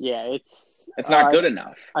 Yeah, it's not good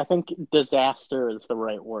enough. I think disaster is the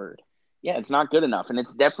right word. Yeah, it's not good enough, and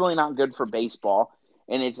it's definitely not good for baseball,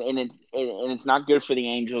 and it's not good for the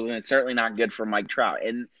Angels, and it's certainly not good for Mike Trout.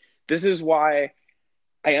 And this is why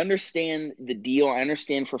I understand the deal. I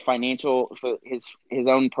understand for his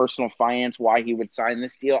own personal finance why he would sign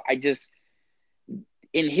this deal.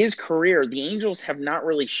 In his career, the Angels have not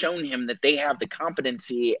really shown him that they have the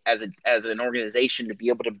competency as an organization to be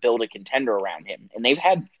able to build a contender around him. And they've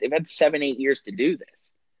had 7-8 years to do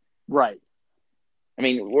this. Right. I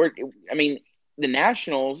mean, the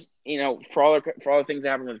Nationals, for all the things that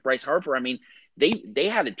happened with Bryce Harper, I mean, they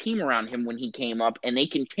had a team around him when he came up, and they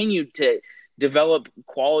continued to develop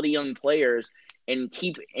quality young players and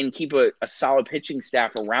keep a solid pitching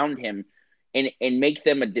staff around him, and make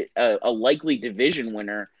them a likely division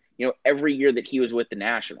winner, every year that he was with the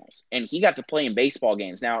Nationals. And he got to play in baseball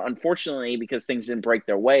games. Now, unfortunately, because things didn't break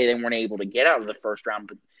their way, they weren't able to get out of the first round.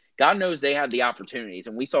 But God knows they had the opportunities,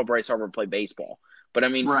 and we saw Bryce Harper play baseball. But I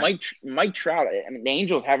mean, Right. Mike Trout. I mean, the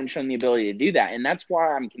Angels haven't shown the ability to do that, and that's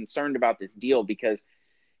why I'm concerned about this deal, because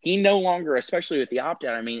he no longer, especially with the opt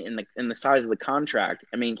out. I mean, in the size of the contract,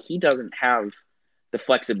 I mean, he doesn't have the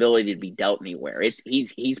flexibility to be dealt anywhere.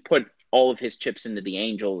 He's put all of his chips into the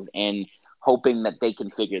Angels and hoping that they can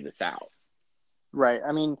figure this out. Right.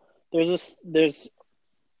 I mean, there's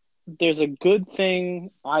a good thing,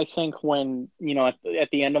 I think, when, at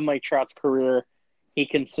the end of Mike Trout's career, he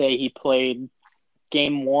can say he played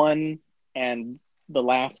game 1 and the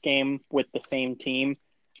last game with the same team.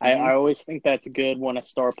 Mm-hmm. I always think that's good when a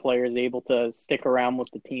star player is able to stick around with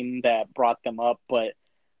the team that brought them up, but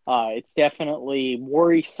it's definitely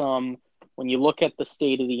worrisome when you look at the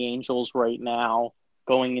state of the Angels right now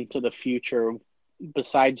going into the future.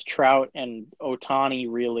 Besides Trout and Ohtani,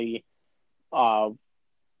 really,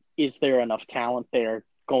 is there enough talent there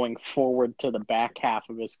going forward to the back half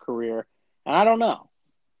of his career? And I don't know.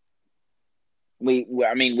 We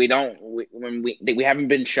haven't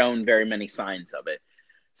been shown very many signs of it.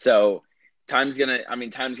 So time's gonna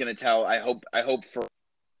tell. I hope for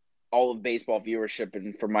all of baseball viewership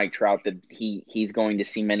and for Mike Trout that he's going to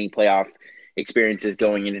see many playoff experiences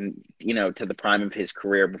going in, to the prime of his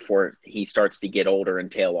career before he starts to get older and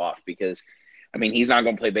tail off, because I mean, he's not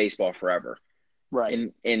going to play baseball forever.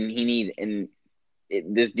 Right.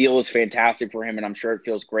 This deal is fantastic for him, and I'm sure it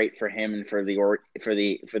feels great for him and for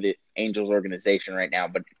the Angels organization right now,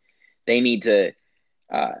 but they need to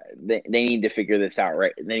they need to figure this out,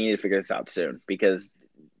 right? They need to figure this out soon, because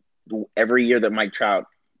every year that Mike Trout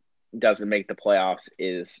doesn't make the playoffs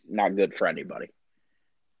is not good for anybody.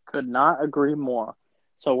 Could not agree more.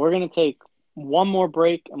 So we're going to take one more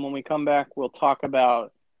break, and when we come back, we'll talk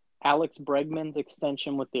about Alex Bregman's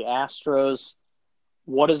extension with the Astros.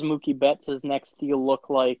 What does Mookie Betts' next deal look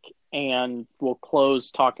like? And we'll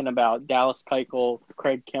close talking about Dallas Keuchel,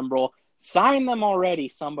 Craig Kimbrell. Sign them already,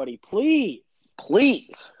 somebody, please.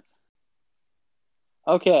 Please.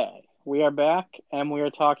 Okay, we are back, and we are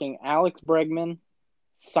talking Alex Bregman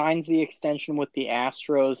signs the extension with the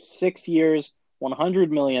Astros, 6 years, $100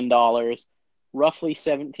 million, roughly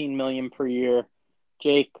 $17 million per year.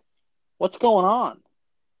 Jake, what's going on?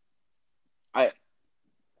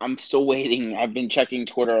 I'm still waiting. I've been checking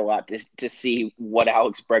Twitter a lot to see what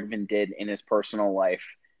Alex Bregman did in his personal life,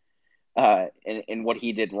 and what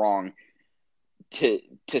he did wrong to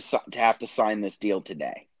have to sign this deal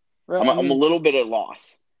today. Right, I'm a little bit at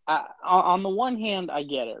loss. On the one hand, I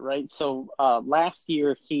get it, right? So last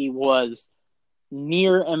year he was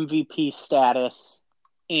near MVP status,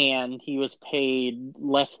 and he was paid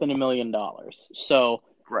less than $1 million. So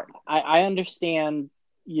right. I understand,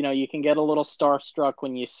 you can get a little starstruck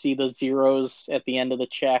when you see the zeros at the end of the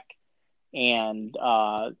check, and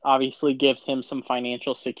obviously gives him some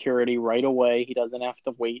financial security right away. He doesn't have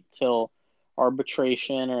to wait till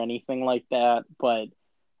arbitration or anything like that. But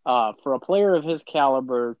for a player of his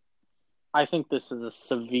caliber, I think this is a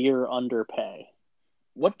severe underpay.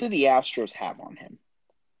 What do the Astros have on him?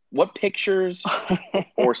 What pictures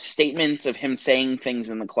or statements of him saying things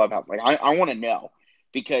in the clubhouse? Like, I want to know,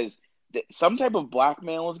 because some type of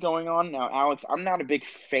blackmail is going on. Now, Alex, I'm not a big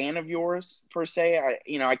fan of yours per se.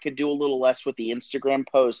 I could do a little less with the Instagram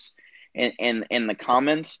posts and the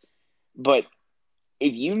comments, but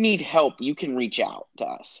if you need help, you can reach out to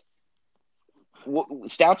us.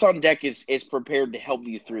 Stats on Deck is prepared to help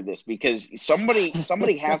you through this, because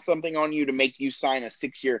somebody has something on you to make you sign a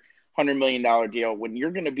 6-year, $100 million deal when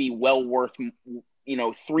you're going to be well worth,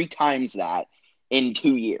 3 times that in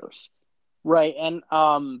 2 years. Right. And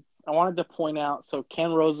I wanted to point out, so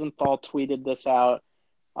Ken Rosenthal tweeted this out.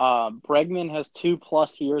 Bregman has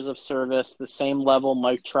 2+ years of service, the same level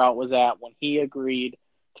Mike Trout was at when he agreed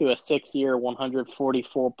to a 6-year,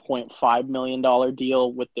 $144.5 million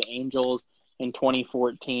deal with the Angels in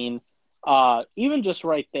 2014. Even just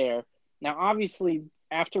right there. Now, obviously,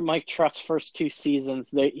 after Mike Trout's first 2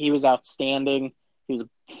 seasons, he was outstanding. He was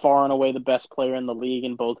far and away the best player in the league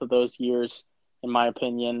in both of those years, in my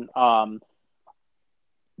opinion.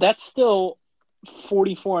 That's still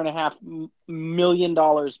 $44.5 million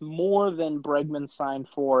more than Bregman signed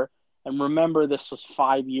for. And remember, this was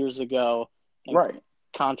 5 years ago. And right.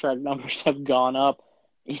 Contract numbers have gone up.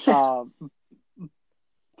 For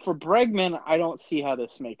Bregman, I don't see how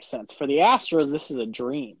this makes sense. For the Astros, this is a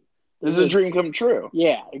dream. This is a dream come true.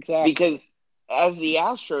 Yeah, exactly. Because as the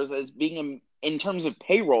Astros, as being in terms of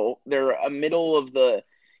payroll, they're a middle of the,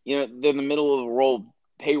 they're the middle of the road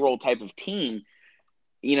payroll type of team.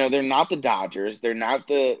 They're not the Dodgers, they're not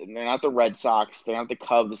the Red Sox, they're not the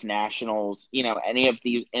Cubs, Nationals, any of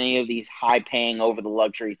these high paying over the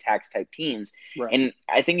luxury tax type teams. Right. And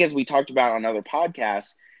I think, as we talked about on other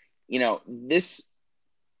podcasts, this,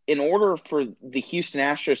 in order for the Houston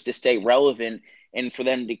Astros to stay relevant and for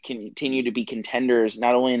them to continue to be contenders,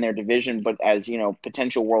 not only in their division, but as,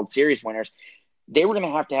 potential World Series winners, they were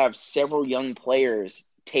going to have several young players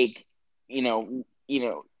take,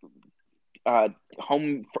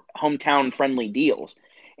 hometown friendly deals.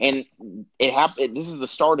 And it happened. This is the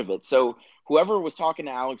start of it. So whoever was talking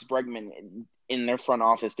to Alex Bregman in their front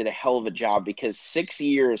office did a hell of a job, because 6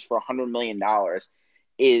 years for $100 million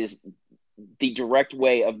is the direct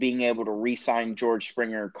way of being able to re-sign George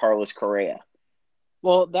Springer, Carlos Correa.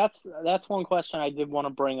 Well, that's one question I did want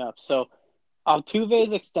to bring up. So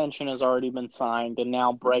Altuve's extension has already been signed, and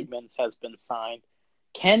now Bregman's has been signed.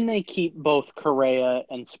 Can they keep both Correa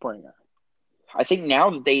and Springer? I think now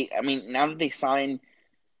that they signed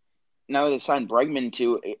Bregman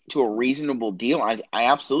to a reasonable deal, I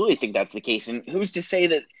absolutely think that's the case. And who's to say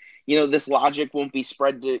that this logic won't be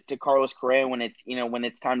spread to Carlos Correa when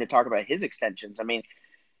it's time to talk about his extensions? I mean,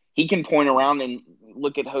 he can point around and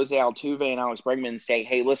look at Jose Altuve and Alex Bregman and say,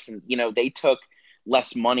 hey, listen, they took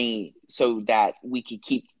less money so that we could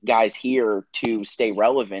keep guys here to stay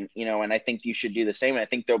relevant, and I think you should do the same. And I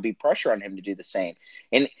think there'll be pressure on him to do the same.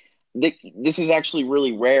 And this is actually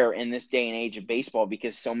really rare in this day and age of baseball,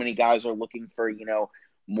 because so many guys are looking for,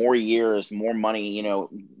 more years, more money,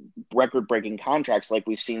 record-breaking contracts like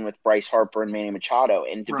we've seen with Bryce Harper and Manny Machado.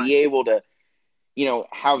 And to be able to,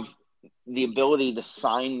 have the ability to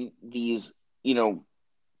sign these,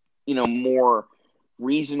 more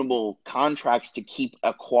reasonable contracts to keep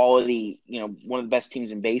a quality, one of the best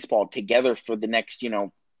teams in baseball together for the next,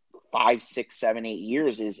 5, 6, 7, 8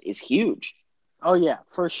 years is huge. Oh, yeah,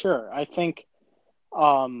 for sure. I think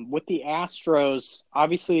with the Astros,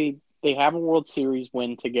 obviously they have a World Series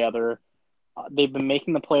win together. They've been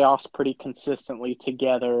making the playoffs pretty consistently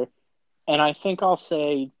together. And I think I'll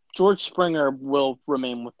say George Springer will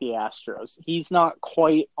remain with the Astros. He's not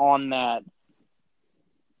quite on that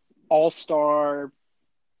all-star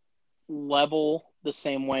level the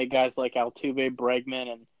same way guys like Altuve,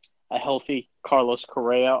 Bregman, and a healthy Carlos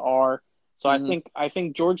Correa are. So I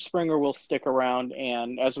think George Springer will stick around,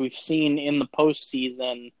 and as we've seen in the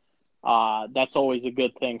postseason, that's always a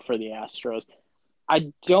good thing for the Astros.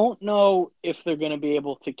 I don't know if they're going to be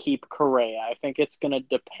able to keep Correa. I think it's going to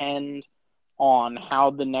depend on how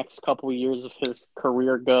the next couple of years of his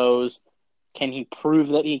career goes. Can he prove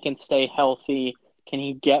that he can stay healthy? Can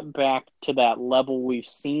he get back to that level we've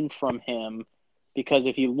seen from him? Because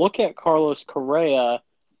if you look at Carlos Correa,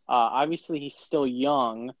 obviously he's still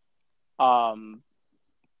young.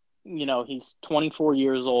 He's 24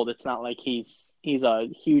 years old. It's not like he's a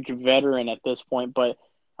huge veteran at this point, but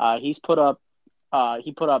he put up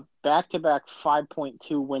back-to-back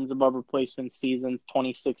 5.2 wins above replacement seasons,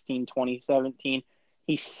 2016, 2017.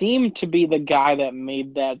 He seemed to be the guy that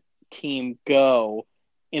made that team go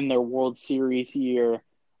in their World Series year.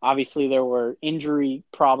 Obviously, there were injury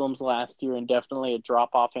problems last year and definitely a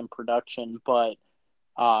drop-off in production, but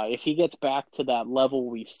if he gets back to that level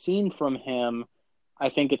we've seen from him, I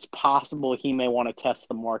think it's possible he may want to test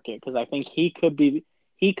the market, because I think he could be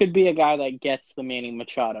a guy that gets the Manny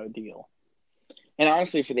Machado deal. And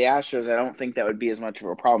honestly, for the Astros, I don't think that would be as much of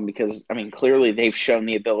a problem, because, clearly they've shown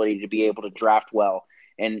the ability to be able to draft well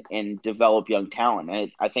and develop young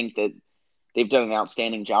talent. I think that they've done an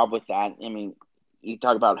outstanding job with that. You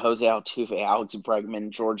talk about Jose Altuve, Alex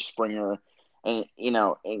Bregman, George Springer, and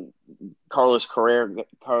Carlos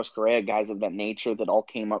Correa, guys of that nature that all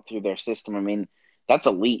came up through their system. That's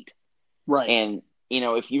elite. Right. And,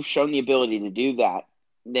 if you've shown the ability to do that,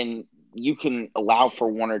 then you can allow for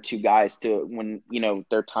one or two guys to, when,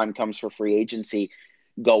 their time comes for free agency,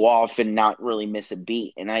 go off and not really miss a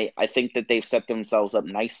beat. And I think that they've set themselves up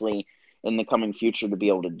nicely in the coming future to be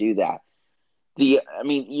able to do that.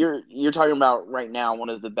 You're talking about right now one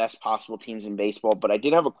of the best possible teams in baseball, but I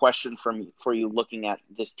did have a question for you looking at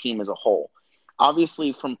this team as a whole.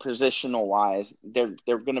 Obviously, from positional wise, they're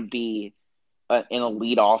going to be an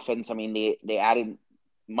elite offense. They added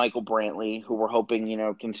Michael Brantley, who we're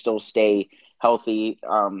hoping can still stay healthy.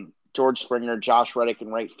 George Springer, Josh Reddick in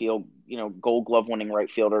right field, Gold Glove winning right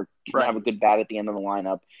fielder, can have a good bat at the end of the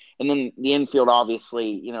lineup. And then the infield,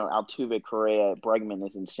 obviously, Altuve, Correa, Bregman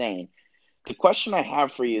is insane. The question I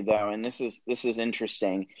have for you, though, and this is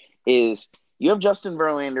interesting, is you have Justin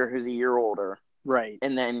Verlander, who's a year older, right,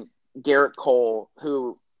 and then Garrett Cole,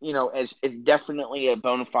 who is definitely a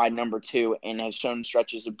bona fide number two and has shown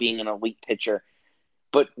stretches of being an elite pitcher.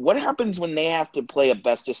 But what happens when they have to play a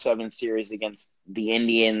best-of-7 series against the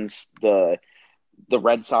Indians, the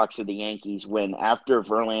Red Sox, or the Yankees, when after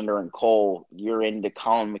Verlander and Cole, you're into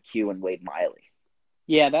Colin McHugh and Wade Miley?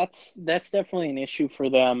 Yeah, that's definitely an issue for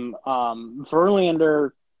them.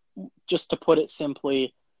 Verlander, just to put it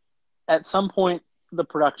simply, at some point the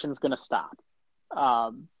production's going to stop.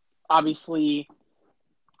 Obviously,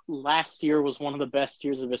 last year was one of the best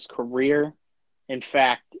years of his career. In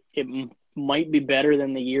fact, it might be better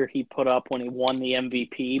than the year he put up when he won the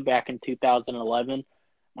MVP back in 2011.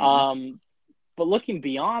 But looking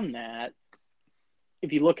beyond that,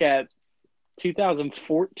 if you look at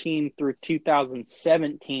 2014 through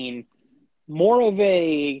 2017, more of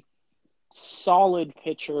a solid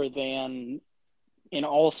pitcher than an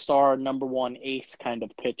all-star number one ace kind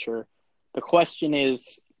of pitcher. The question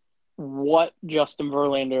is, what Justin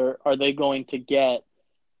Verlander are they going to get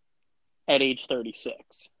at age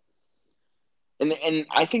 36? And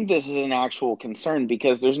I think this is an actual concern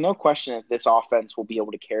because there's no question that this offense will be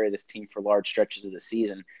able to carry this team for large stretches of the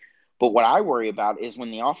season. But what I worry about is when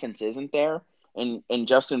the offense isn't there and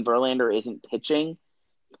Justin Verlander isn't pitching,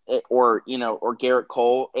 or Garrett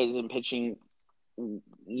Cole isn't pitching,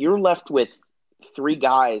 you're left with three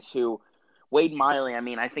guys who, Wade Miley, I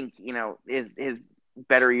mean, I think, his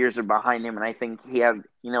better years are behind him, and I think he had,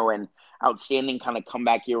 an outstanding kind of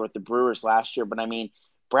comeback year with the Brewers last year. But I mean,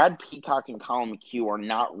 Brad Peacock and Colin McHugh are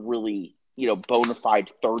not really, bona fide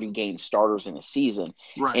 30-game starters in a season.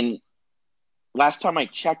 Right. And last time I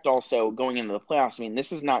checked, also going into the playoffs, I mean,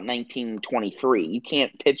 this is not 1923. You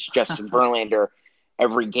can't pitch Justin Verlander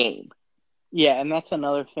every game. Yeah, and that's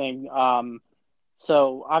another thing.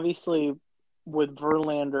 So obviously, with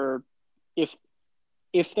Verlander, if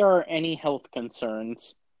there are any health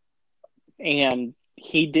concerns, and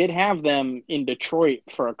he did have them in Detroit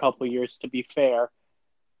for a couple of years, to be fair,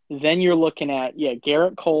 then you're looking at,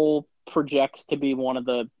 Garrett Cole projects to be one of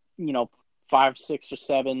the, 5, 6, or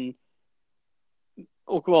 7.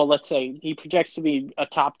 Well, let's say he projects to be a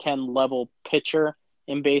top 10 level pitcher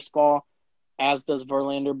in baseball, as does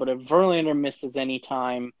Verlander. But if Verlander misses any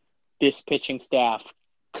time, this pitching staff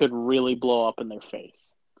could really blow up in their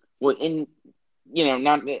face. Well, I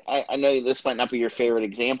know this might not be your favorite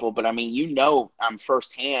example, but I mean,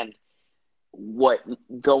 firsthand what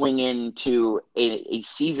going into a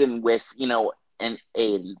season with,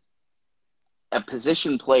 a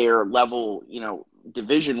position player level,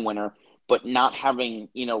 division winner, but not having,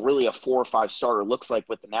 really a 4 or 5 starter looks like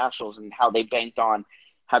with the Nationals, and how they banked on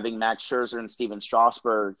having Max Scherzer and Steven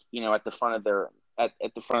Strasburg, at the front of their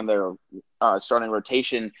starting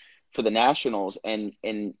rotation for the Nationals, and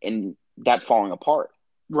that falling apart.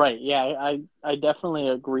 Right. Yeah, I definitely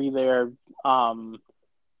agree there.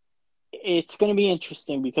 It's going to be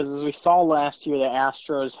interesting because, as we saw last year, the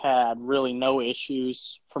Astros had really no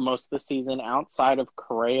issues for most of the season outside of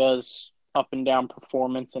Correa's up and down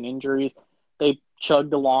performance and injuries. They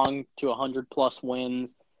chugged along to 100-plus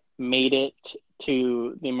wins, made it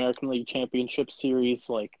to the American League Championship Series.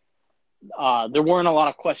 There weren't a lot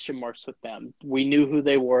of question marks with them. We knew who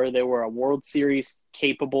they were. They were a World Series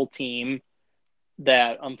capable team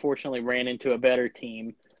that unfortunately ran into a better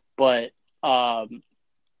team. But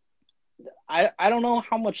I don't know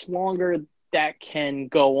how much longer that can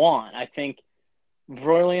go on. I think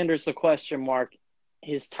Verlander's a question mark.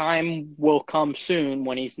 His time will come soon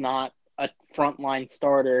when he's not a frontline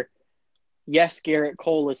starter. Yes, Garrett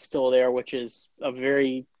Cole is still there, which is a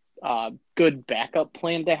very good backup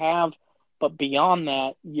plan to have. But beyond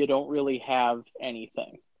that, you don't really have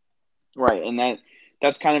anything. Right, and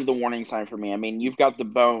that's kind of the warning sign for me. I mean, you've got the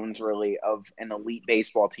bones, really, of an elite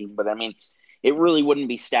baseball team. But, I mean, it really wouldn't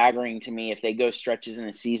be staggering to me if they go stretches in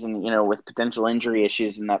a season, with potential injury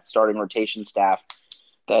issues in that starting rotation staff,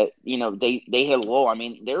 that, they hit a lull. I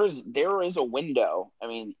mean, there is a window, I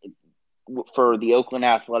mean, for the Oakland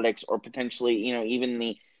Athletics, or potentially, even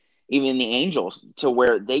the Angels, to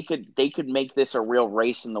where they could make this a real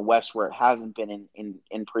race in the West where it hasn't been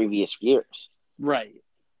in previous years. Right.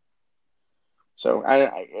 So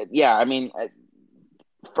I mean,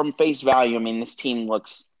 from face value, I mean, this team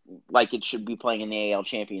looks like it should be playing in the AL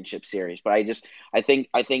Championship Series. But I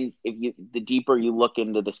think if the deeper you look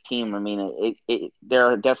into this team, I mean, there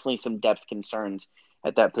are definitely some depth concerns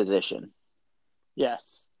at that position.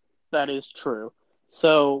 Yes, that is true.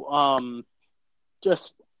 So,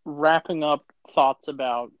 just wrapping up thoughts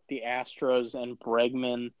about the Astros and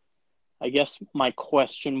Bregman, I guess my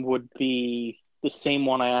question would be the same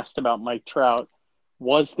one I asked about Mike Trout.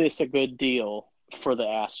 Was this a good deal for the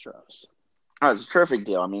Astros? Oh, it's a terrific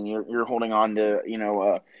deal. I mean, you're holding on to,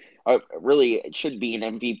 really, it should be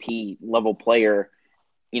an MVP level player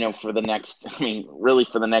for the next, really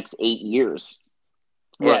for the next 8 years.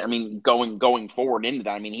 Right. I mean, going forward into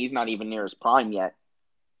that, I mean, he's not even near his prime yet.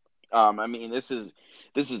 I mean, this is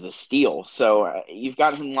a steal. So you've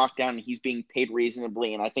got him locked down, and he's being paid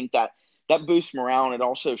reasonably, and I think that boosts morale, and it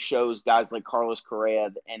also shows guys like Carlos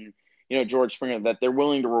Correa and George Springer that they're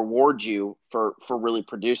willing to reward you for really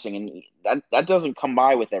producing, and that doesn't come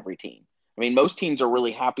by with every team. I mean, most teams are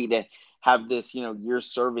really happy to have this year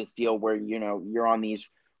service deal where you're on these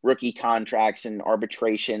rookie contracts and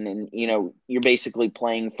arbitration, and you're basically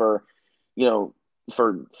playing for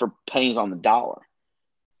for pennies on the dollar.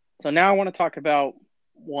 So now I want to talk about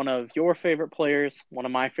one of your favorite players, one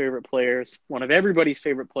of my favorite players, one of everybody's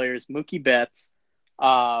favorite players, Mookie Betts.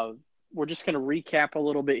 We're just going to recap a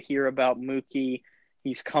little bit here about Mookie.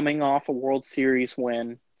 He's coming off a World Series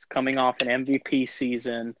win. He's coming off an MVP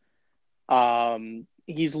season.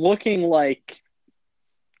 He's looking like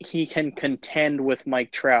he can contend with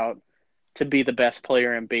Mike Trout to be the best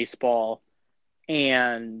player in baseball,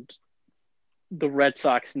 and the Red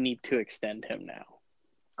Sox need to extend him now.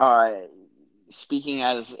 Speaking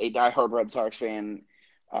as a diehard Red Sox fan,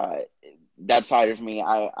 that side of me,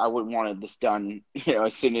 I would wanted this done,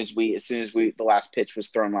 as soon as the last pitch was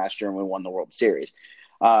thrown last year and we won the World Series.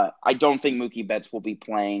 I don't think Mookie Betts will be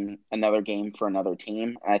playing another game for another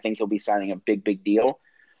team. I think he'll be signing a big deal.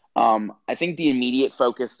 I think the immediate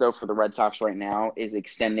focus, though, for the Red Sox right now is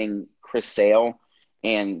extending Chris Sale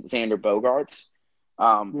and Xander Bogaerts.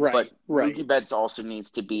 But Mookie Betts also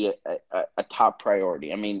needs to be a top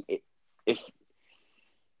priority. I mean, if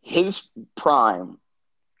his prime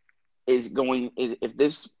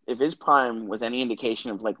if his prime was any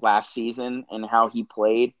indication of like last season and how he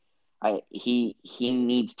played, he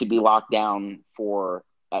needs to be locked down for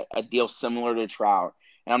a deal similar to Trout.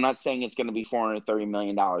 And I'm not saying it's going to be $430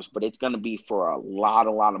 million, but it's going to be for a lot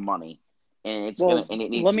of money, and it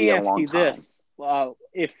needs to be a long time. Let me ask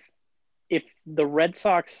you this: if the Red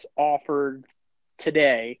Sox offered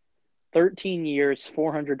today 13 years,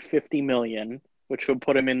 $450 million, which would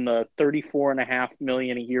put him in the $34.5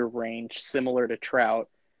 million a year range, similar to Trout,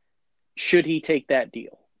 should he take that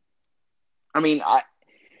deal? I mean,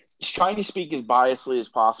 just trying to speak as biasly as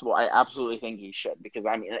possible, I absolutely think he should, because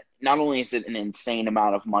I mean, not only is it an insane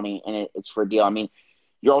amount of money and it's for a deal, I mean,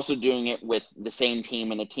 you're also doing it with the same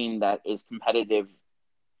team and a team that is competitive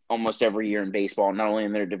almost every year in baseball, not only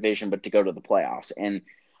in their division, but to go to the playoffs. And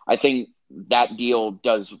I think that deal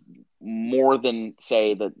does more than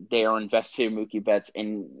say that they are invested in Mookie Betts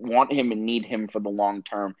and want him and need him for the long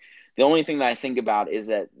term. The only thing that I think about is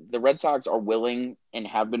that the Red Sox are willing and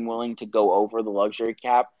have been willing to go over the luxury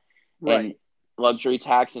cap and luxury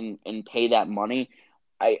tax and pay that money.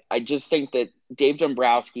 I just think that Dave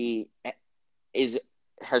Dombrowski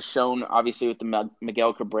has shown, obviously, with the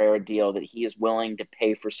Miguel Cabrera deal, that he is willing to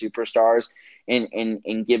pay for superstars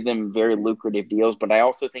and give them very lucrative deals. But I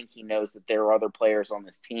also think he knows that there are other players on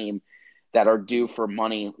this team that are due for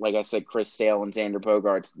money, like I said, Chris Sale and Xander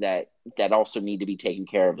Bogaerts, that also need to be taken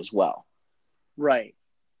care of as well. Right.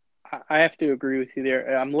 I have to agree with you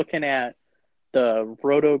there. I'm looking at the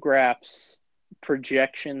Rotographs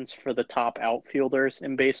projections for the top outfielders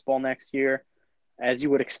in baseball next year. As you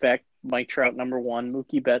would expect, Mike Trout number 1,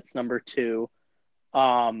 Mookie Betts number 2.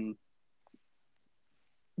 I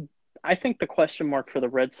think the question mark for the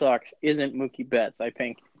Red Sox isn't Mookie Betts.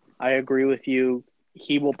 I agree with you.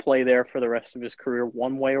 He will play there for the rest of his career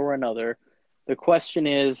one way or another. The question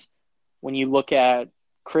is, when you look at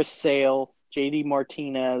Chris Sale, JD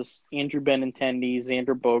Martinez, Andrew Benintendi,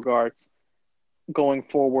 Xander Bogaerts going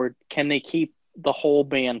forward, can they keep the whole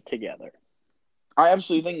band together? I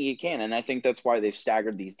absolutely think you can, and I think that's why they've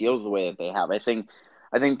staggered these deals the way that they have. I think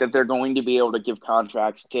that they're going to be able to give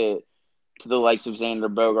contracts to the likes of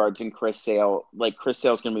Xander Bogaerts and Chris Sale. Like, Chris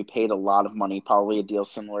Sale's going to be paid a lot of money, probably a deal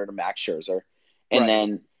similar to Max Scherzer. And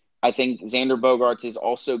then I think Xander Bogaerts is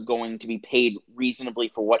also going to be paid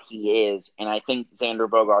reasonably for what he is. And I think Xander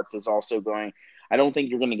Bogaerts is also going – I don't think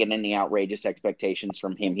you're going to get any outrageous expectations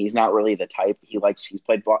from him. He's not really the type. He's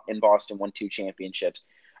played in Boston, won 2 championships.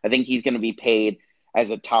 I think he's going to be paid as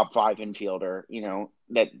a top 5 infielder,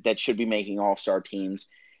 that should be making all-star teams.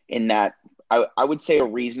 In that, I would say a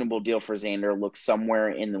reasonable deal for Xander looks somewhere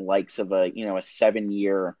in the likes of a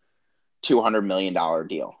 7-year, $200 million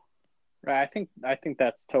deal. Right. I think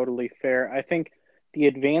that's totally fair. I think the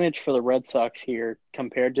advantage for the Red Sox here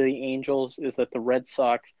compared to the Angels is that the Red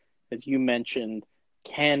Sox, as you mentioned,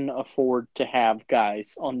 can afford to have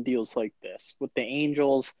guys on deals like this. With the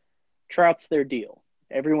Angels, Trout's their deal.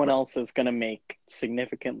 Everyone else is going to make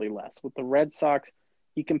significantly less. With the Red Sox,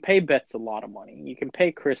 you can pay Betts a lot of money. You can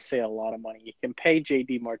pay Chris Sale a lot of money. You can pay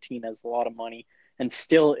JD Martinez a lot of money. and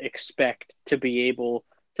still expect to be able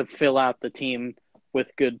to fill out the team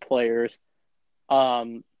with good players.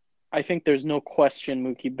 I think there's no question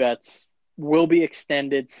Mookie Betts will be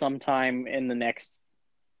extended sometime in the next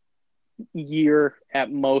year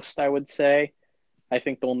at most, I would say. I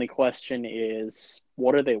think the only question is,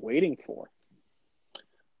 what are they waiting for?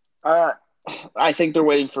 I think they're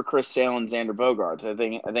waiting for Chris Sale and Xander Bogaerts.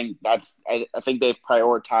 I think they've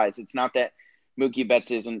prioritized. It's not that Mookie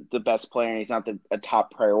Betts isn't the best player and he's not a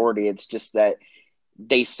top priority. It's just that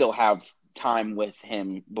they still have time with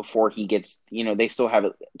him before he gets, they still have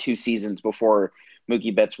 2 seasons before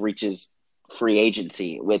Mookie Betts reaches free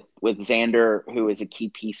agency with Xander, who is a key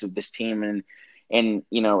piece of this team and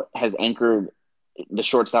has anchored the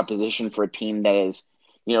shortstop position for a team that is,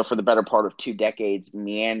 for the better part of 2 decades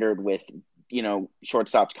meandered with,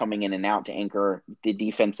 shortstops coming in and out to anchor the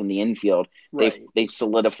defense in the infield. Right. They've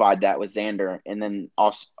solidified that with Xander, and then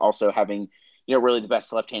also having, really the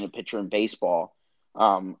best left-handed pitcher in baseball.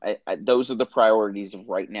 Those are the priorities of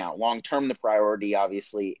right now. Long term, the priority,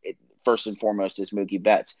 obviously, first and foremost, is Mookie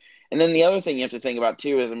Betts. And then the other thing you have to think about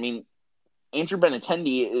too is, Andrew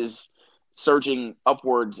Benintendi is surging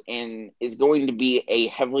upwards and is going to be a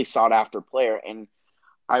heavily sought after player. And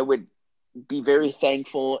I would be very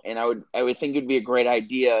thankful, and I would think it would be a great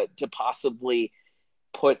idea to possibly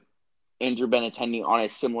put Andrew Benintendi on a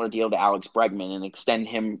similar deal to Alex Bregman and extend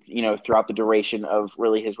him, throughout the duration of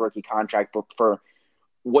really his rookie contract for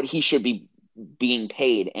what he should be being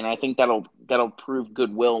paid. And I think that'll prove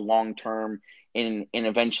goodwill long term in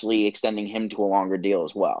eventually extending him to a longer deal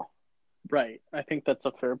as well. Right. I think that's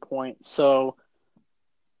a fair point. So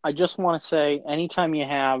I just want to say, anytime you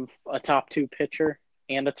have a top 2 pitcher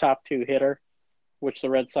and a top 2 hitter, which the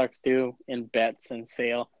Red Sox do in Betts and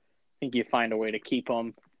Sale, I think you find a way to keep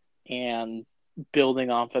them. And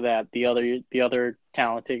building off of that, the other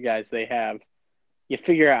talented guys they have, you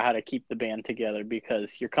figure out how to keep the band together,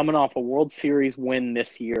 because you're coming off a World Series win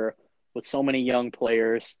this year with so many young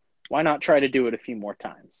players. Why not try to do it a few more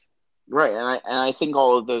times? Right, and I think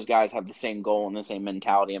all of those guys have the same goal and the same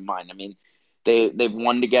mentality in mind. They've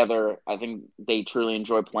won together. I think they truly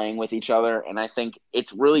enjoy playing with each other, and I think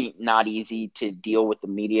it's really not easy to deal with the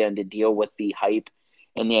media and to deal with the hype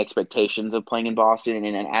and the expectations of playing in Boston.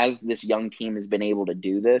 And as this young team has been able to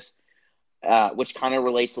do this, which kind of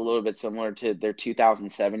relates a little bit similar to their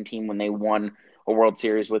 2007 team when they won a World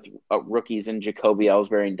Series with rookies in Jacoby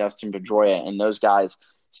Ellsbury and Dustin Pedroia, and those guys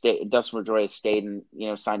Dustin Pedroia stayed and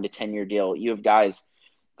signed a 10-year deal. You have guys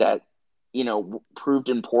that proved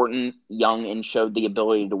important young and showed the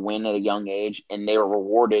ability to win at a young age, and they were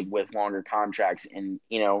rewarded with longer contracts and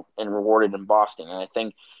rewarded in Boston. And I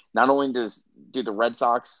think not only do the Red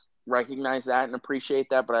Sox recognize that and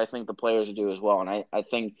appreciate that, but I think the players do as well. And I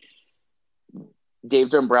think Dave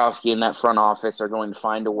Dombrowski and that front office are going to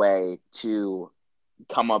find a way to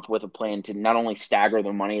come up with a plan to not only stagger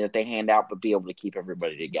the money that they hand out, but be able to keep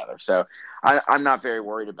everybody together. So I'm not very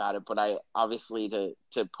worried about it, but I obviously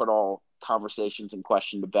to put all conversations and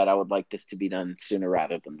question to bed, I would like this to be done sooner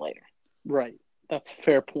rather than later. Right. That's a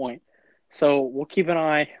fair point. So we'll keep an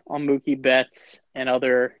eye on Mookie Betts and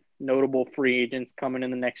other notable free agents coming in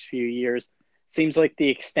the next few years. Seems like the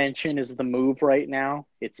extension is the move right now.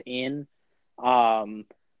 It's in. Some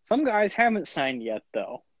guys haven't signed yet,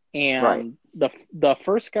 though. And right. The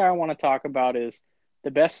first guy I want to talk about is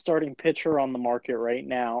the best starting pitcher on the market right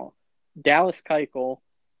now, Dallas Keuchel.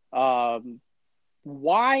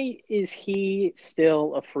 Why is he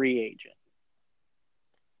still a free agent?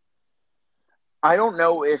 I don't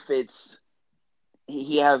know if it's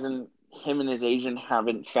him and his agent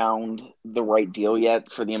haven't found the right deal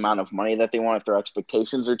yet for the amount of money that they want, if their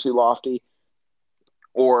expectations are too lofty,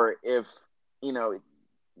 or if,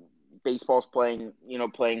 baseball's playing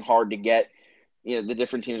hard to get, the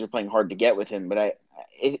different teams are playing hard to get with him. But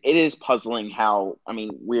it is puzzling how,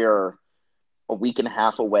 we're a week and a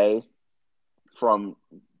half away from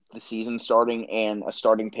the season starting, and a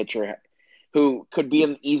starting pitcher who could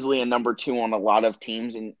be easily a number 2 on a lot of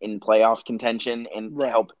teams in playoff contention and right. to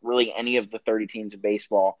help really any of the 30 teams of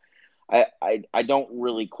baseball. I don't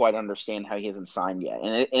really quite understand how he hasn't signed yet.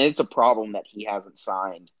 And it's a problem that he hasn't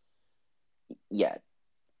signed yet.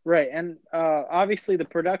 Right. And obviously the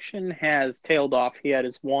production has tailed off. He had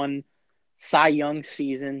his one Cy Young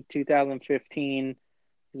season, 2015.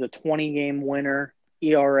 He's a 20-game winner,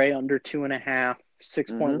 ERA under 2.5,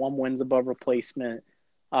 6.1 wins above replacement.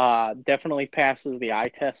 Definitely passes the eye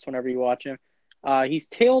test whenever you watch him. He's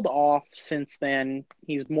tailed off since then.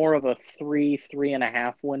 He's more of a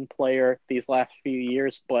 3.5 win player these last few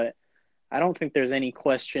years, but I don't think there's any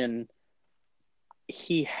question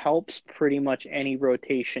he helps pretty much any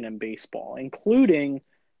rotation in baseball, including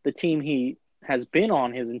the team he has been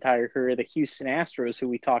on his entire career, the Houston Astros, who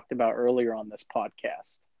we talked about earlier on this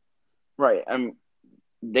podcast. Right.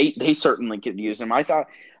 They certainly could use him.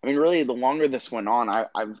 Really, the longer this went on, I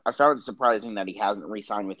found it surprising that he hasn't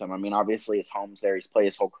re-signed with them. I mean, obviously his home's there. He's played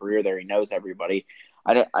his whole career there. He knows everybody.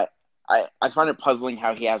 I find it puzzling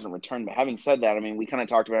how he hasn't returned. But having said that, I mean, we kind of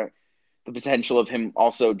talked about the potential of him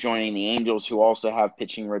also joining the Angels, who also have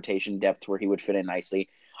pitching rotation depth where he would fit in nicely.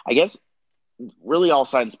 I guess really all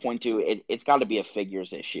signs point to it's got to be a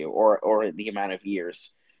figures issue or the amount of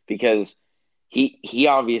years, because he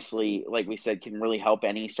obviously, like we said, can really help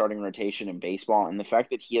any starting rotation in baseball, and the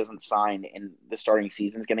fact that he hasn't signed and the starting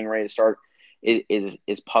season's getting ready to start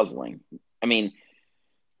is puzzling. I mean,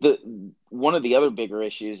 the one of the other bigger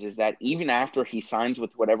issues is that even after he signs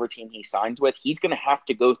with whatever team he signs with, he's going to have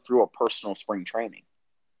to go through a personal spring training.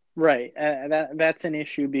 Right. That's an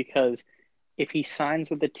issue because if he signs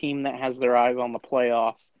with a team that has their eyes on the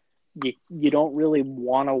playoffs, you don't really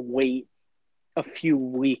want to wait a few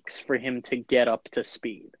weeks for him to get up to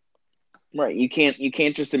speed. Right. You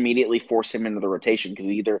can't just immediately force him into the rotation, because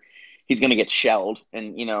either he's going to get shelled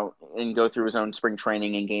and and go through his own spring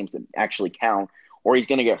training and games that actually count, or he's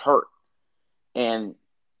going to get hurt. And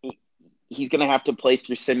he's going to have to play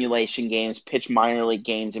through simulation games, pitch minor league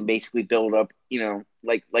games, and basically build up,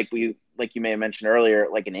 like you may have mentioned earlier,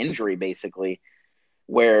 like an injury basically,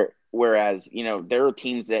 whereas, there are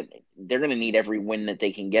teams that they're going to need every win that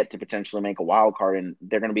they can get to potentially make a wild card, and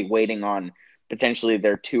they're going to be waiting on potentially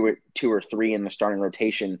their two or three in the starting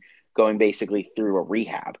rotation going basically through a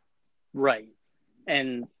rehab. Right.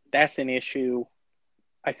 And that's an issue.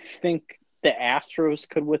 I think the Astros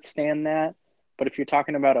could withstand that, but if you're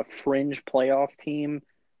talking about a fringe playoff team,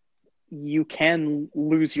 you can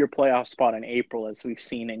lose your playoff spot in April, as we've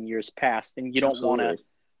seen in years past, and you don't want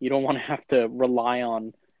to have to rely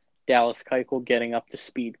on Dallas Keuchel getting up to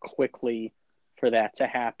speed quickly for that to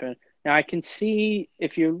happen. Now, I can see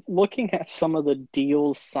if you're looking at some of the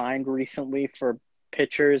deals signed recently for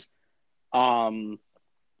pitchers,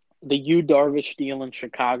 the Yu Darvish deal in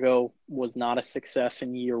Chicago was not a success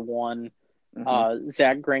in year one.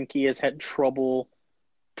 Zach Greinke has had trouble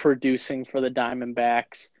producing for the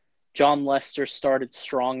Diamondbacks. John Lester started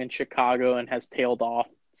strong in Chicago and has tailed off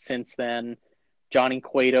since then. Johnny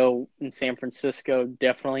Cueto in San Francisco,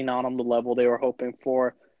 definitely not on the level they were hoping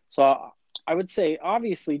for. So I would say,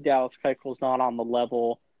 obviously, Dallas Keuchel's not on the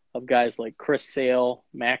level of guys like Chris Sale,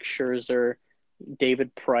 Max Scherzer,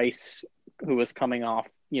 David Price, who was coming off,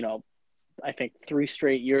 I think 3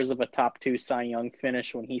 straight years of a top 2 Cy Young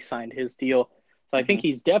finish when he signed his deal. So I think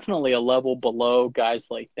he's definitely a level below guys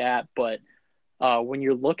like that. But when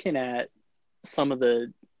you're looking at some of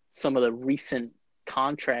the recent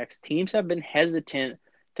contracts, teams have been hesitant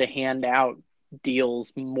to hand out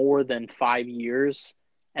deals more than 5 years.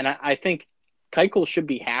 And I think Keuchel should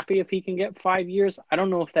be happy if he can get 5 years. I don't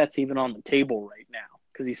know if that's even on the table right now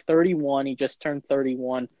because he's 31. He just turned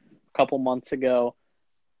 31 a couple months ago.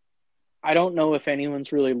 I don't know if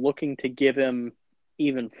anyone's really looking to give him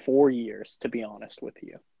even 4 years, to be honest with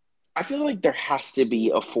you. I feel like there has to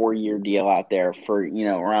be a 4-year deal out there for,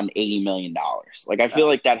 around $80 million. Like, I feel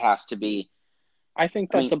like that has to be. I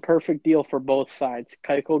think that's a perfect deal for both sides.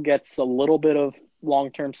 Keuchel gets a little bit of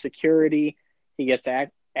long-term security. He gets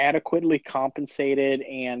adequately compensated,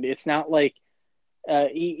 and it's not like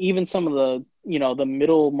even some of the, the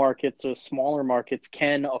middle markets or smaller markets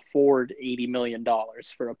can afford $80 million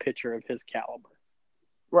for a pitcher of his caliber.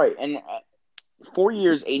 Right. And 4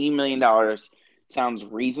 years, $80 million sounds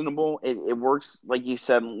reasonable. It works, like you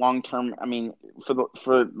said, long-term. I mean,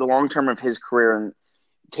 for the long term of his career and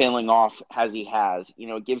tailing off as he has,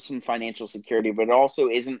 it gives him financial security, but it also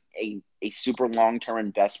isn't a super long-term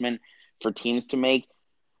investment for teams to make.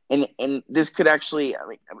 And this could actually,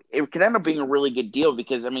 it could end up being a really good deal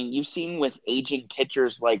because, you've seen with aging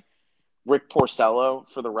pitchers like Rick Porcello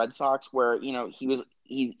for the Red Sox, where,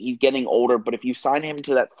 he's getting older, but if you sign him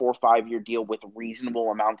to that 4 or 5 year deal with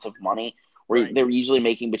reasonable amounts of money, where they're usually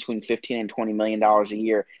making between $15 and $20 million a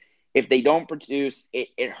year, if they don't produce,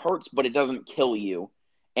 it hurts, but it doesn't kill you.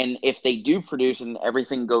 And if they do produce and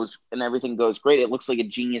everything goes great, it looks like a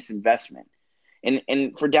genius investment.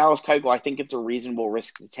 And for Dallas Keuchel, I think it's a reasonable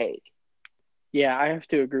risk to take. Yeah, I have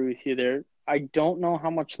to agree with you there. I don't know how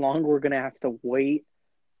much longer we're going to have to wait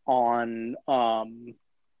on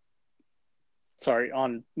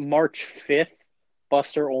March 5th.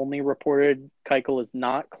 Buster Olney reported Keuchel is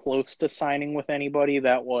not close to signing with anybody.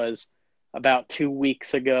 That was about 2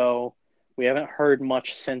 weeks ago. We haven't heard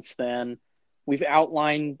much since then. We've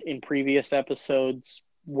outlined in previous episodes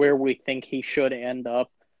where we think he should end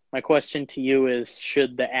up. My question to you is,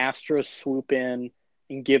 should the Astros swoop in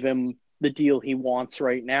and give him the deal he wants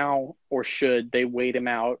right now, or should they wait him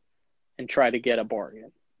out and try to get a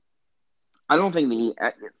bargain? I don't think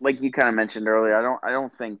like you kind of mentioned earlier, I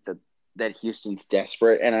don't think that Houston's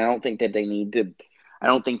desperate, and I don't think that they need to. I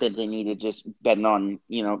don't think that they need to just bend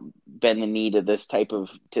the knee to this type of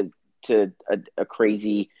to a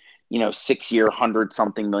crazy, 6-year,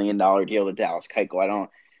 $100-something million deal to Dallas Keuchel.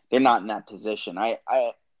 They're not in that position. I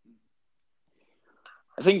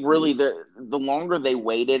think really the longer they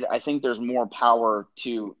waited, I think there's more power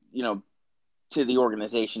to to the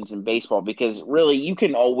organizations in baseball, because really you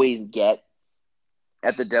can always get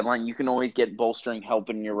at the deadline, you can always get bolstering help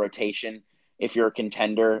in your rotation if you're a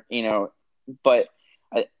contender, but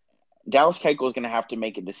Dallas Keuchel is going to have to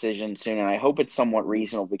make a decision soon, and I hope it's somewhat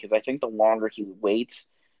reasonable, because I think the longer he waits,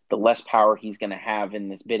 the less power he's going to have in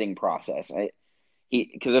this bidding process.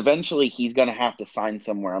 Because eventually he's going to have to sign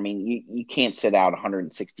somewhere. I mean, you can't sit out a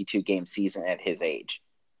 162-game season at his age.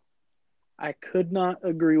 I could not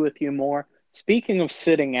agree with you more. Speaking of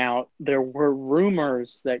sitting out, there were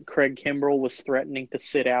rumors that Craig Kimbrel was threatening to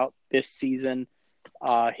sit out this season.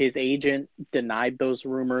 His agent denied those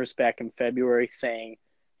rumors back in February, saying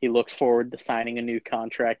he looks forward to signing a new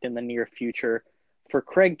contract in the near future. For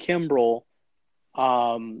Craig Kimbrel,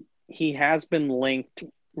 he has been linked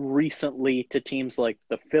recently to teams like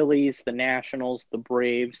the Phillies, the Nationals, the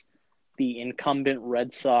Braves, the incumbent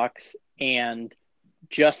Red Sox, and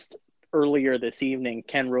just earlier this evening,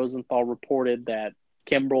 Ken Rosenthal reported that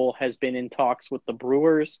Kimbrel has been in talks with the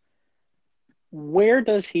Brewers. Where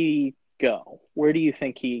does he go? Where do you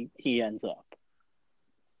think he ends up?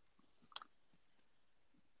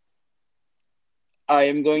 I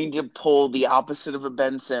am going to pull the opposite of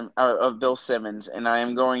of Bill Simmons, and I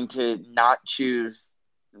am going to not choose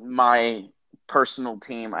my personal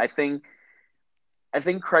team. I think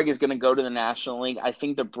Craig is going to go to the National League. I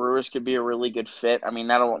think the Brewers could be a really good fit. I mean,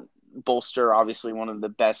 that'll bolster obviously one of the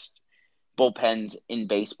best bullpens in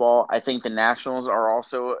baseball. I think the Nationals are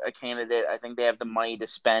also a candidate. I think they have the money to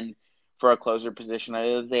spend for a closer position. I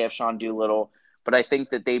know they have Sean Doolittle, but I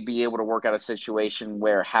think that they'd be able to work out a situation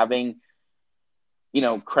where having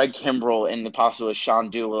Craig Kimbrel and the possibility of Sean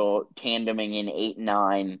Doolittle tandeming in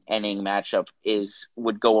 8-9 inning matchup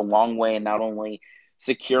would go a long way in not only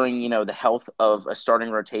securing, the health of a starting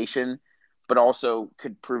rotation, but also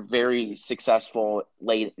could prove very successful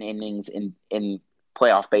late innings in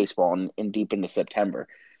playoff baseball and deep into September.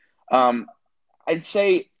 I'd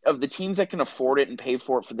say of the teams that can afford it and pay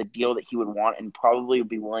for it for the deal that he would want, and probably would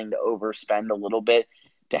be willing to overspend a little bit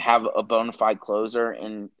to have a bona fide closer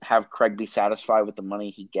and have Craig be satisfied with the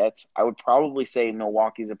money he gets, I would probably say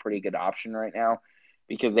Milwaukee's a pretty good option right now,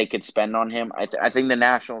 because they could spend on him. I think the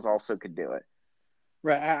Nationals also could do it.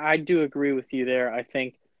 Right, I do agree with you there. I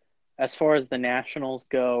think as far as the Nationals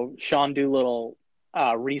go, Sean Doolittle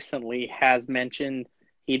recently has mentioned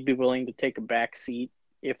he'd be willing to take a back seat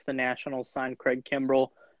if the Nationals sign Craig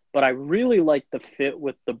Kimbrel. But I really like the fit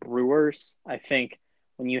with the Brewers. I think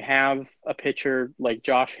when you have a pitcher like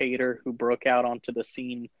Josh Hader, who broke out onto the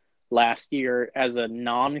scene last year as a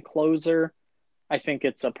non-closer, I think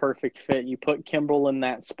it's a perfect fit. You put Kimbrel in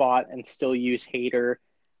that spot and still use Hader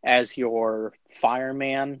as your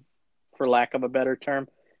fireman, for lack of a better term.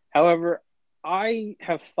 However, I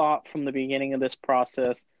have thought from the beginning of this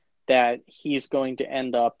process that he's going to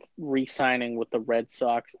end up re-signing with the Red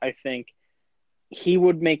Sox. I think he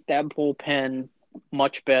would make that bullpen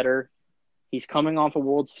much better. He's coming off a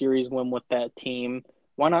World Series win with that team.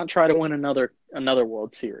 Why not try to win another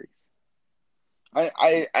World Series?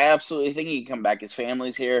 I absolutely think he can come back. His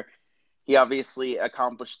family's here. He obviously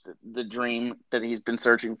accomplished the dream that he's been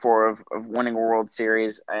searching for of winning a World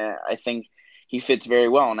Series. I think he fits very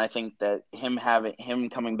well, and I think that him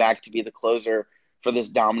coming back to be the closer for this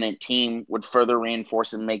dominant team would further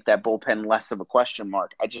reinforce and make that bullpen less of a question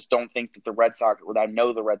mark. I just don't think that the Red Sox, what I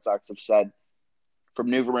know the Red Sox have said from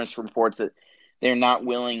numerous reports, that they're not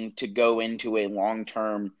willing to go into a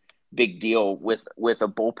long-term big deal with a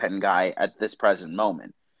bullpen guy at this present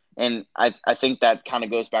moment. And I think that kind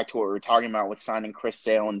of goes back to what we were talking about with signing Chris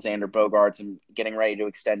Sale and Xander Bogaerts and getting ready to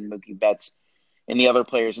extend Mookie Betts and the other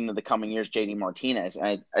players into the coming years, JD Martinez.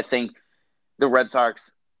 And I think the Red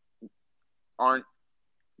Sox aren't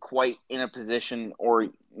quite in a position or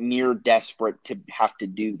near desperate to have to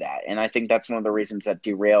do that. And I think that's one of the reasons that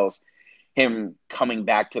derails him coming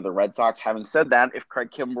back to the Red Sox. Having said that, if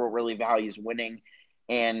Craig Kimbrel really values winning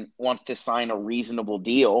and wants to sign a reasonable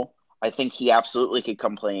deal, I think he absolutely could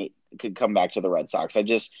come back to the Red Sox. I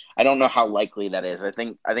don't know how likely that is. I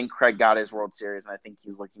think Craig got his World Series, and I think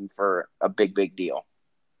he's looking for a big deal.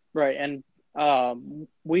 Right, and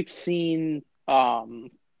we've seen most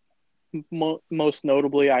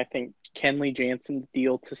notably, I think Kenley Jansen's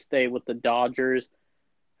deal to stay with the Dodgers.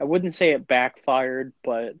 I wouldn't say it backfired,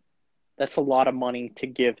 but that's a lot of money to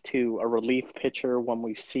give to a relief pitcher when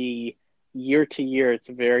we see year to year it's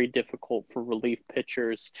very difficult for relief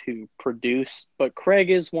pitchers to produce. But Craig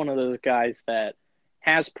is one of those guys that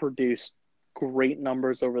has produced great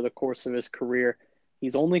numbers over the course of his career.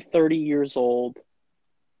 He's only 30 years old.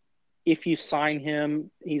 If you sign him,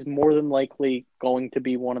 he's more than likely going to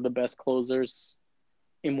be one of the best closers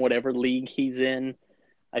in whatever league he's in.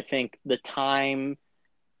 I think the time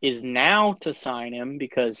is now to sign him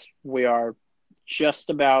because we are just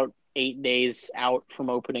about 8 days out from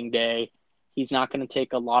opening day. He's not going to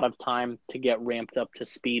take a lot of time to get ramped up to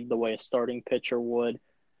speed the way a starting pitcher would.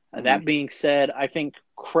 That being said, I think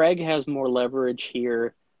Craig has more leverage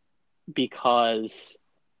here because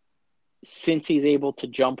since he's able to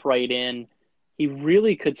jump right in, he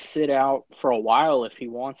really could sit out for a while if he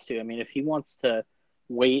wants to. I mean, if he wants to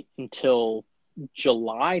wait until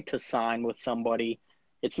July to sign with somebody,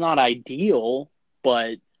 it's not ideal,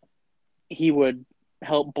 but he would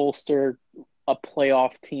help bolster a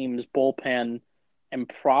playoff team's bullpen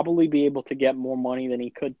and probably be able to get more money than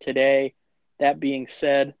he could today. That being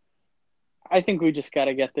said, I think we just got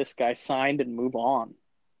to get this guy signed and move on.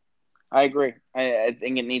 I agree. I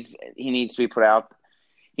think he needs to be put out.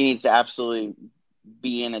 He needs to absolutely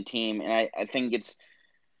be in a team, and I think it's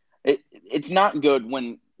not good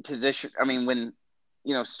when when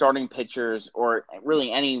starting pitchers or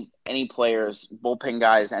really any players, bullpen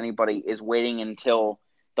guys, anybody is waiting until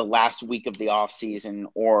the last week of the off season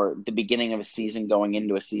or the beginning of a season going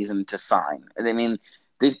into a season to sign. And I mean,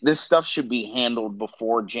 this stuff should be handled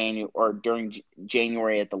before January or during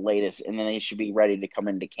January at the latest, and then they should be ready to come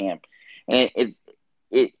into camp. And it's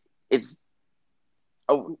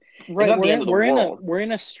right. Not the end of the world. We're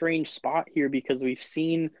in a strange spot here because we've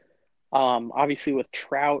seen, obviously with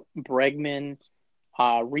Trout, Bregman,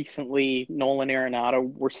 recently Nolan Arenado,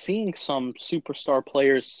 we're seeing some superstar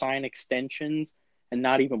players sign extensions and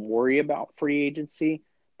not even worry about free agency.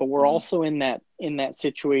 But we're also in that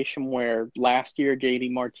situation where last year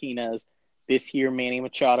JD Martinez, this year Manny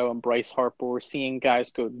Machado and Bryce Harper, we're seeing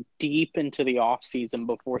guys go deep into the offseason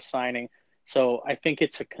before signing. So I think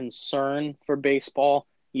it's a concern for baseball.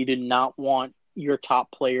 You do not want your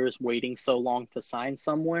top players waiting so long to sign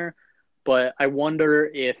somewhere. But I wonder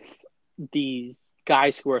if these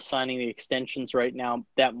guys who are signing the extensions right now,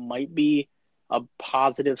 that might be a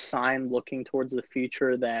positive sign looking towards the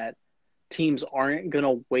future that teams aren't going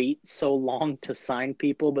to wait so long to sign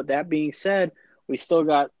people. But that being said, we still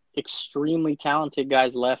got extremely talented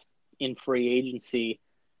guys left in free agency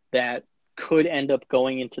that could end up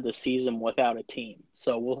going into the season without a team.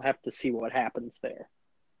 So we'll have to see what happens there.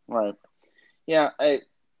 Right. Yeah. I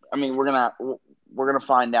mean, we're gonna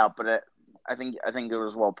find out, but I think it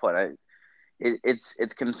was well put.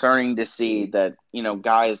 It's concerning to see that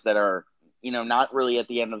guys that are not really at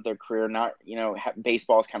the end of their career, not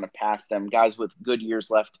baseball's kind of past them, guys with good years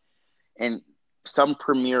left, and some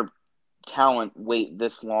premier talent wait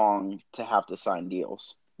this long to have to sign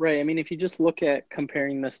deals. Right. I mean, if you just look at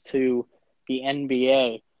comparing this to the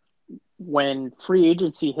NBA, when free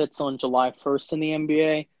agency hits on July 1st in the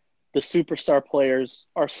NBA, the superstar players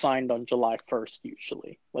are signed on July 1st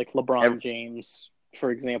usually. Like LeBron James,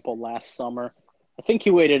 for example, last summer. I think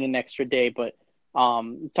he waited an extra day, but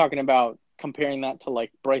talking about comparing that to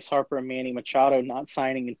like Bryce Harper and Manny Machado not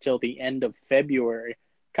signing until the end of February,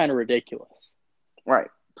 kind of ridiculous. Right.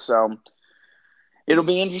 So it'll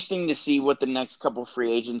be interesting to see what the next couple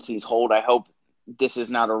free agencies hold. I hope this is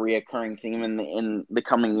not a reoccurring theme in the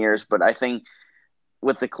coming years, but I think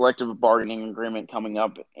with the collective bargaining agreement coming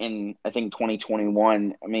up in, I think,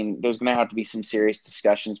 2021, I mean, there's going to have to be some serious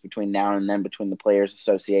discussions between now and then between the Players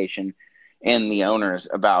Association and the owners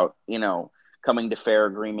about, coming to fair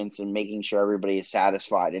agreements and making sure everybody is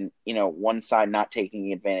satisfied and, one side not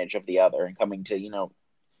taking advantage of the other and coming to,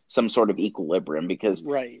 some sort of equilibrium because,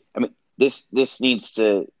 right. I mean, this needs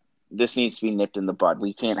to be nipped in the bud.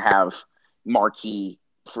 We can't have marquee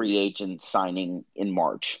free agents signing in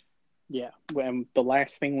March. Yeah, and the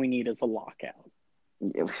last thing we need is a lockout.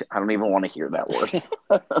 I don't even want to hear that word.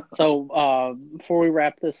 So before we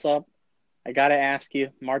wrap this up, I got to ask you,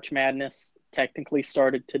 March Madness technically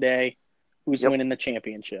started today. Who's winning the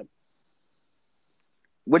championship?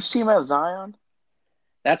 Which team has Zion?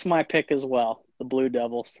 That's my pick as well, the Blue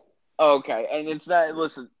Devils. Okay, and it's not.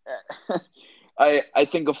 Listen, I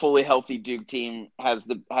think a fully healthy Duke team has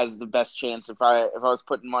the best chance. If I was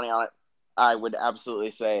putting money on it, I would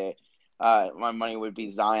absolutely say my money would be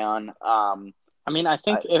Zion. I mean, I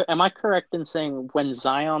think am I correct in saying when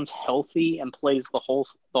Zion's healthy and plays the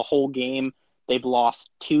whole game, they've lost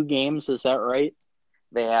 2 games? Is that right?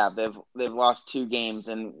 They have. They've lost 2 games,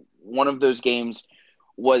 and one of those games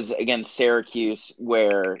was against Syracuse,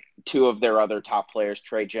 where 2 of their other top players,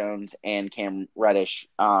 Trey Jones and Cam Reddish,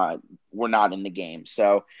 were not in the game.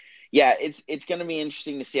 So, yeah, it's going to be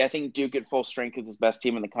interesting to see. I think Duke at full strength is the best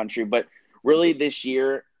team in the country, but really this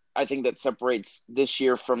year, I think that separates this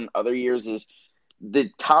year from other years is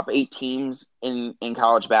the top 8 teams in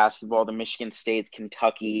college basketball: the Michigan States,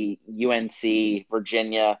 Kentucky, UNC,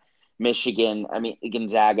 Virginia, Michigan. I mean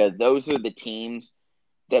Gonzaga. Those are the teams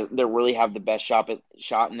that really have the best shot,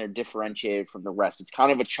 and they're differentiated from the rest. It's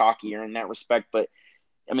kind of a chalk year in that respect, but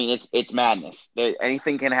I mean it's madness.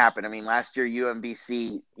 Anything can happen. I mean last year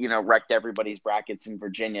UMBC wrecked everybody's brackets in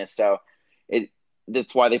Virginia, so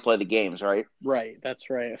that's why they play the games, right? Right,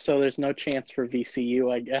 that's right. So there's no chance for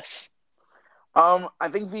VCU, I guess. I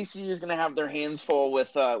think VCU is going to have their hands full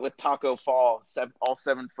with Taco Fall, all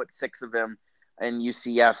 7'6" of him, and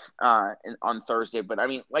UCF on Thursday. But I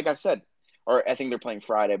mean, like I said, or I think they're playing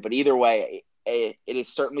Friday. But either way, it is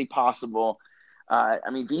certainly possible. I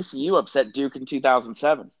mean, VCU upset Duke in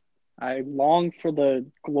 2007. I long for the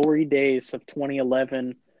glory days of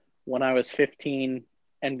 2011 when I was 15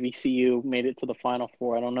 and VCU made it to the Final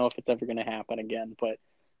Four. I don't know if it's ever going to happen again, but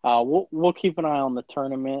we'll keep an eye on the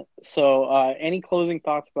tournament. So, any closing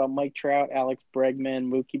thoughts about Mike Trout, Alex Bregman,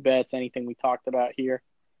 Mookie Betts, anything we talked about here?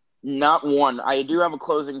 Not one. I do have a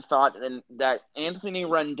closing thought, and that Anthony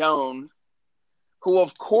Rendon, who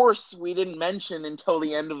of course we didn't mention until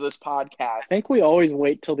the end of this podcast. I think we always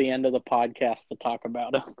wait till the end of the podcast to talk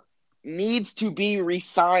about him. Needs to be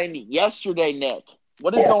re-signed yesterday, Nick.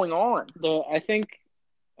 What is going on? I think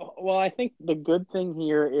the good thing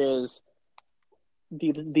here is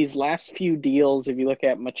these last few deals. If you look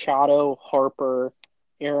at Machado, Harper,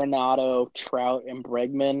 Arenado, Trout, and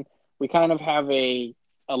Bregman, we kind of have a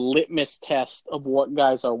litmus test of what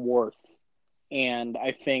guys are worth. And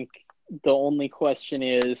I think the only question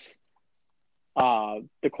is not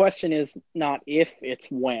if, it's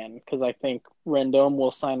when, because I think Rendon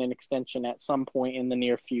will sign an extension at some point in the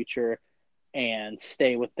near future and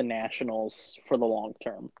stay with the Nationals for the long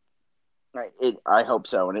term. Right. I hope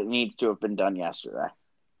so, and it needs to have been done yesterday.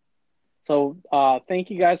 So thank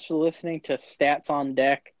you guys for listening to Stats on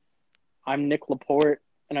Deck. I'm Nick Laporte,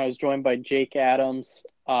 and I was joined by Jake Adams.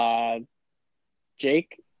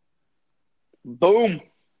 Jake? Boom.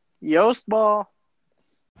 Yost ball.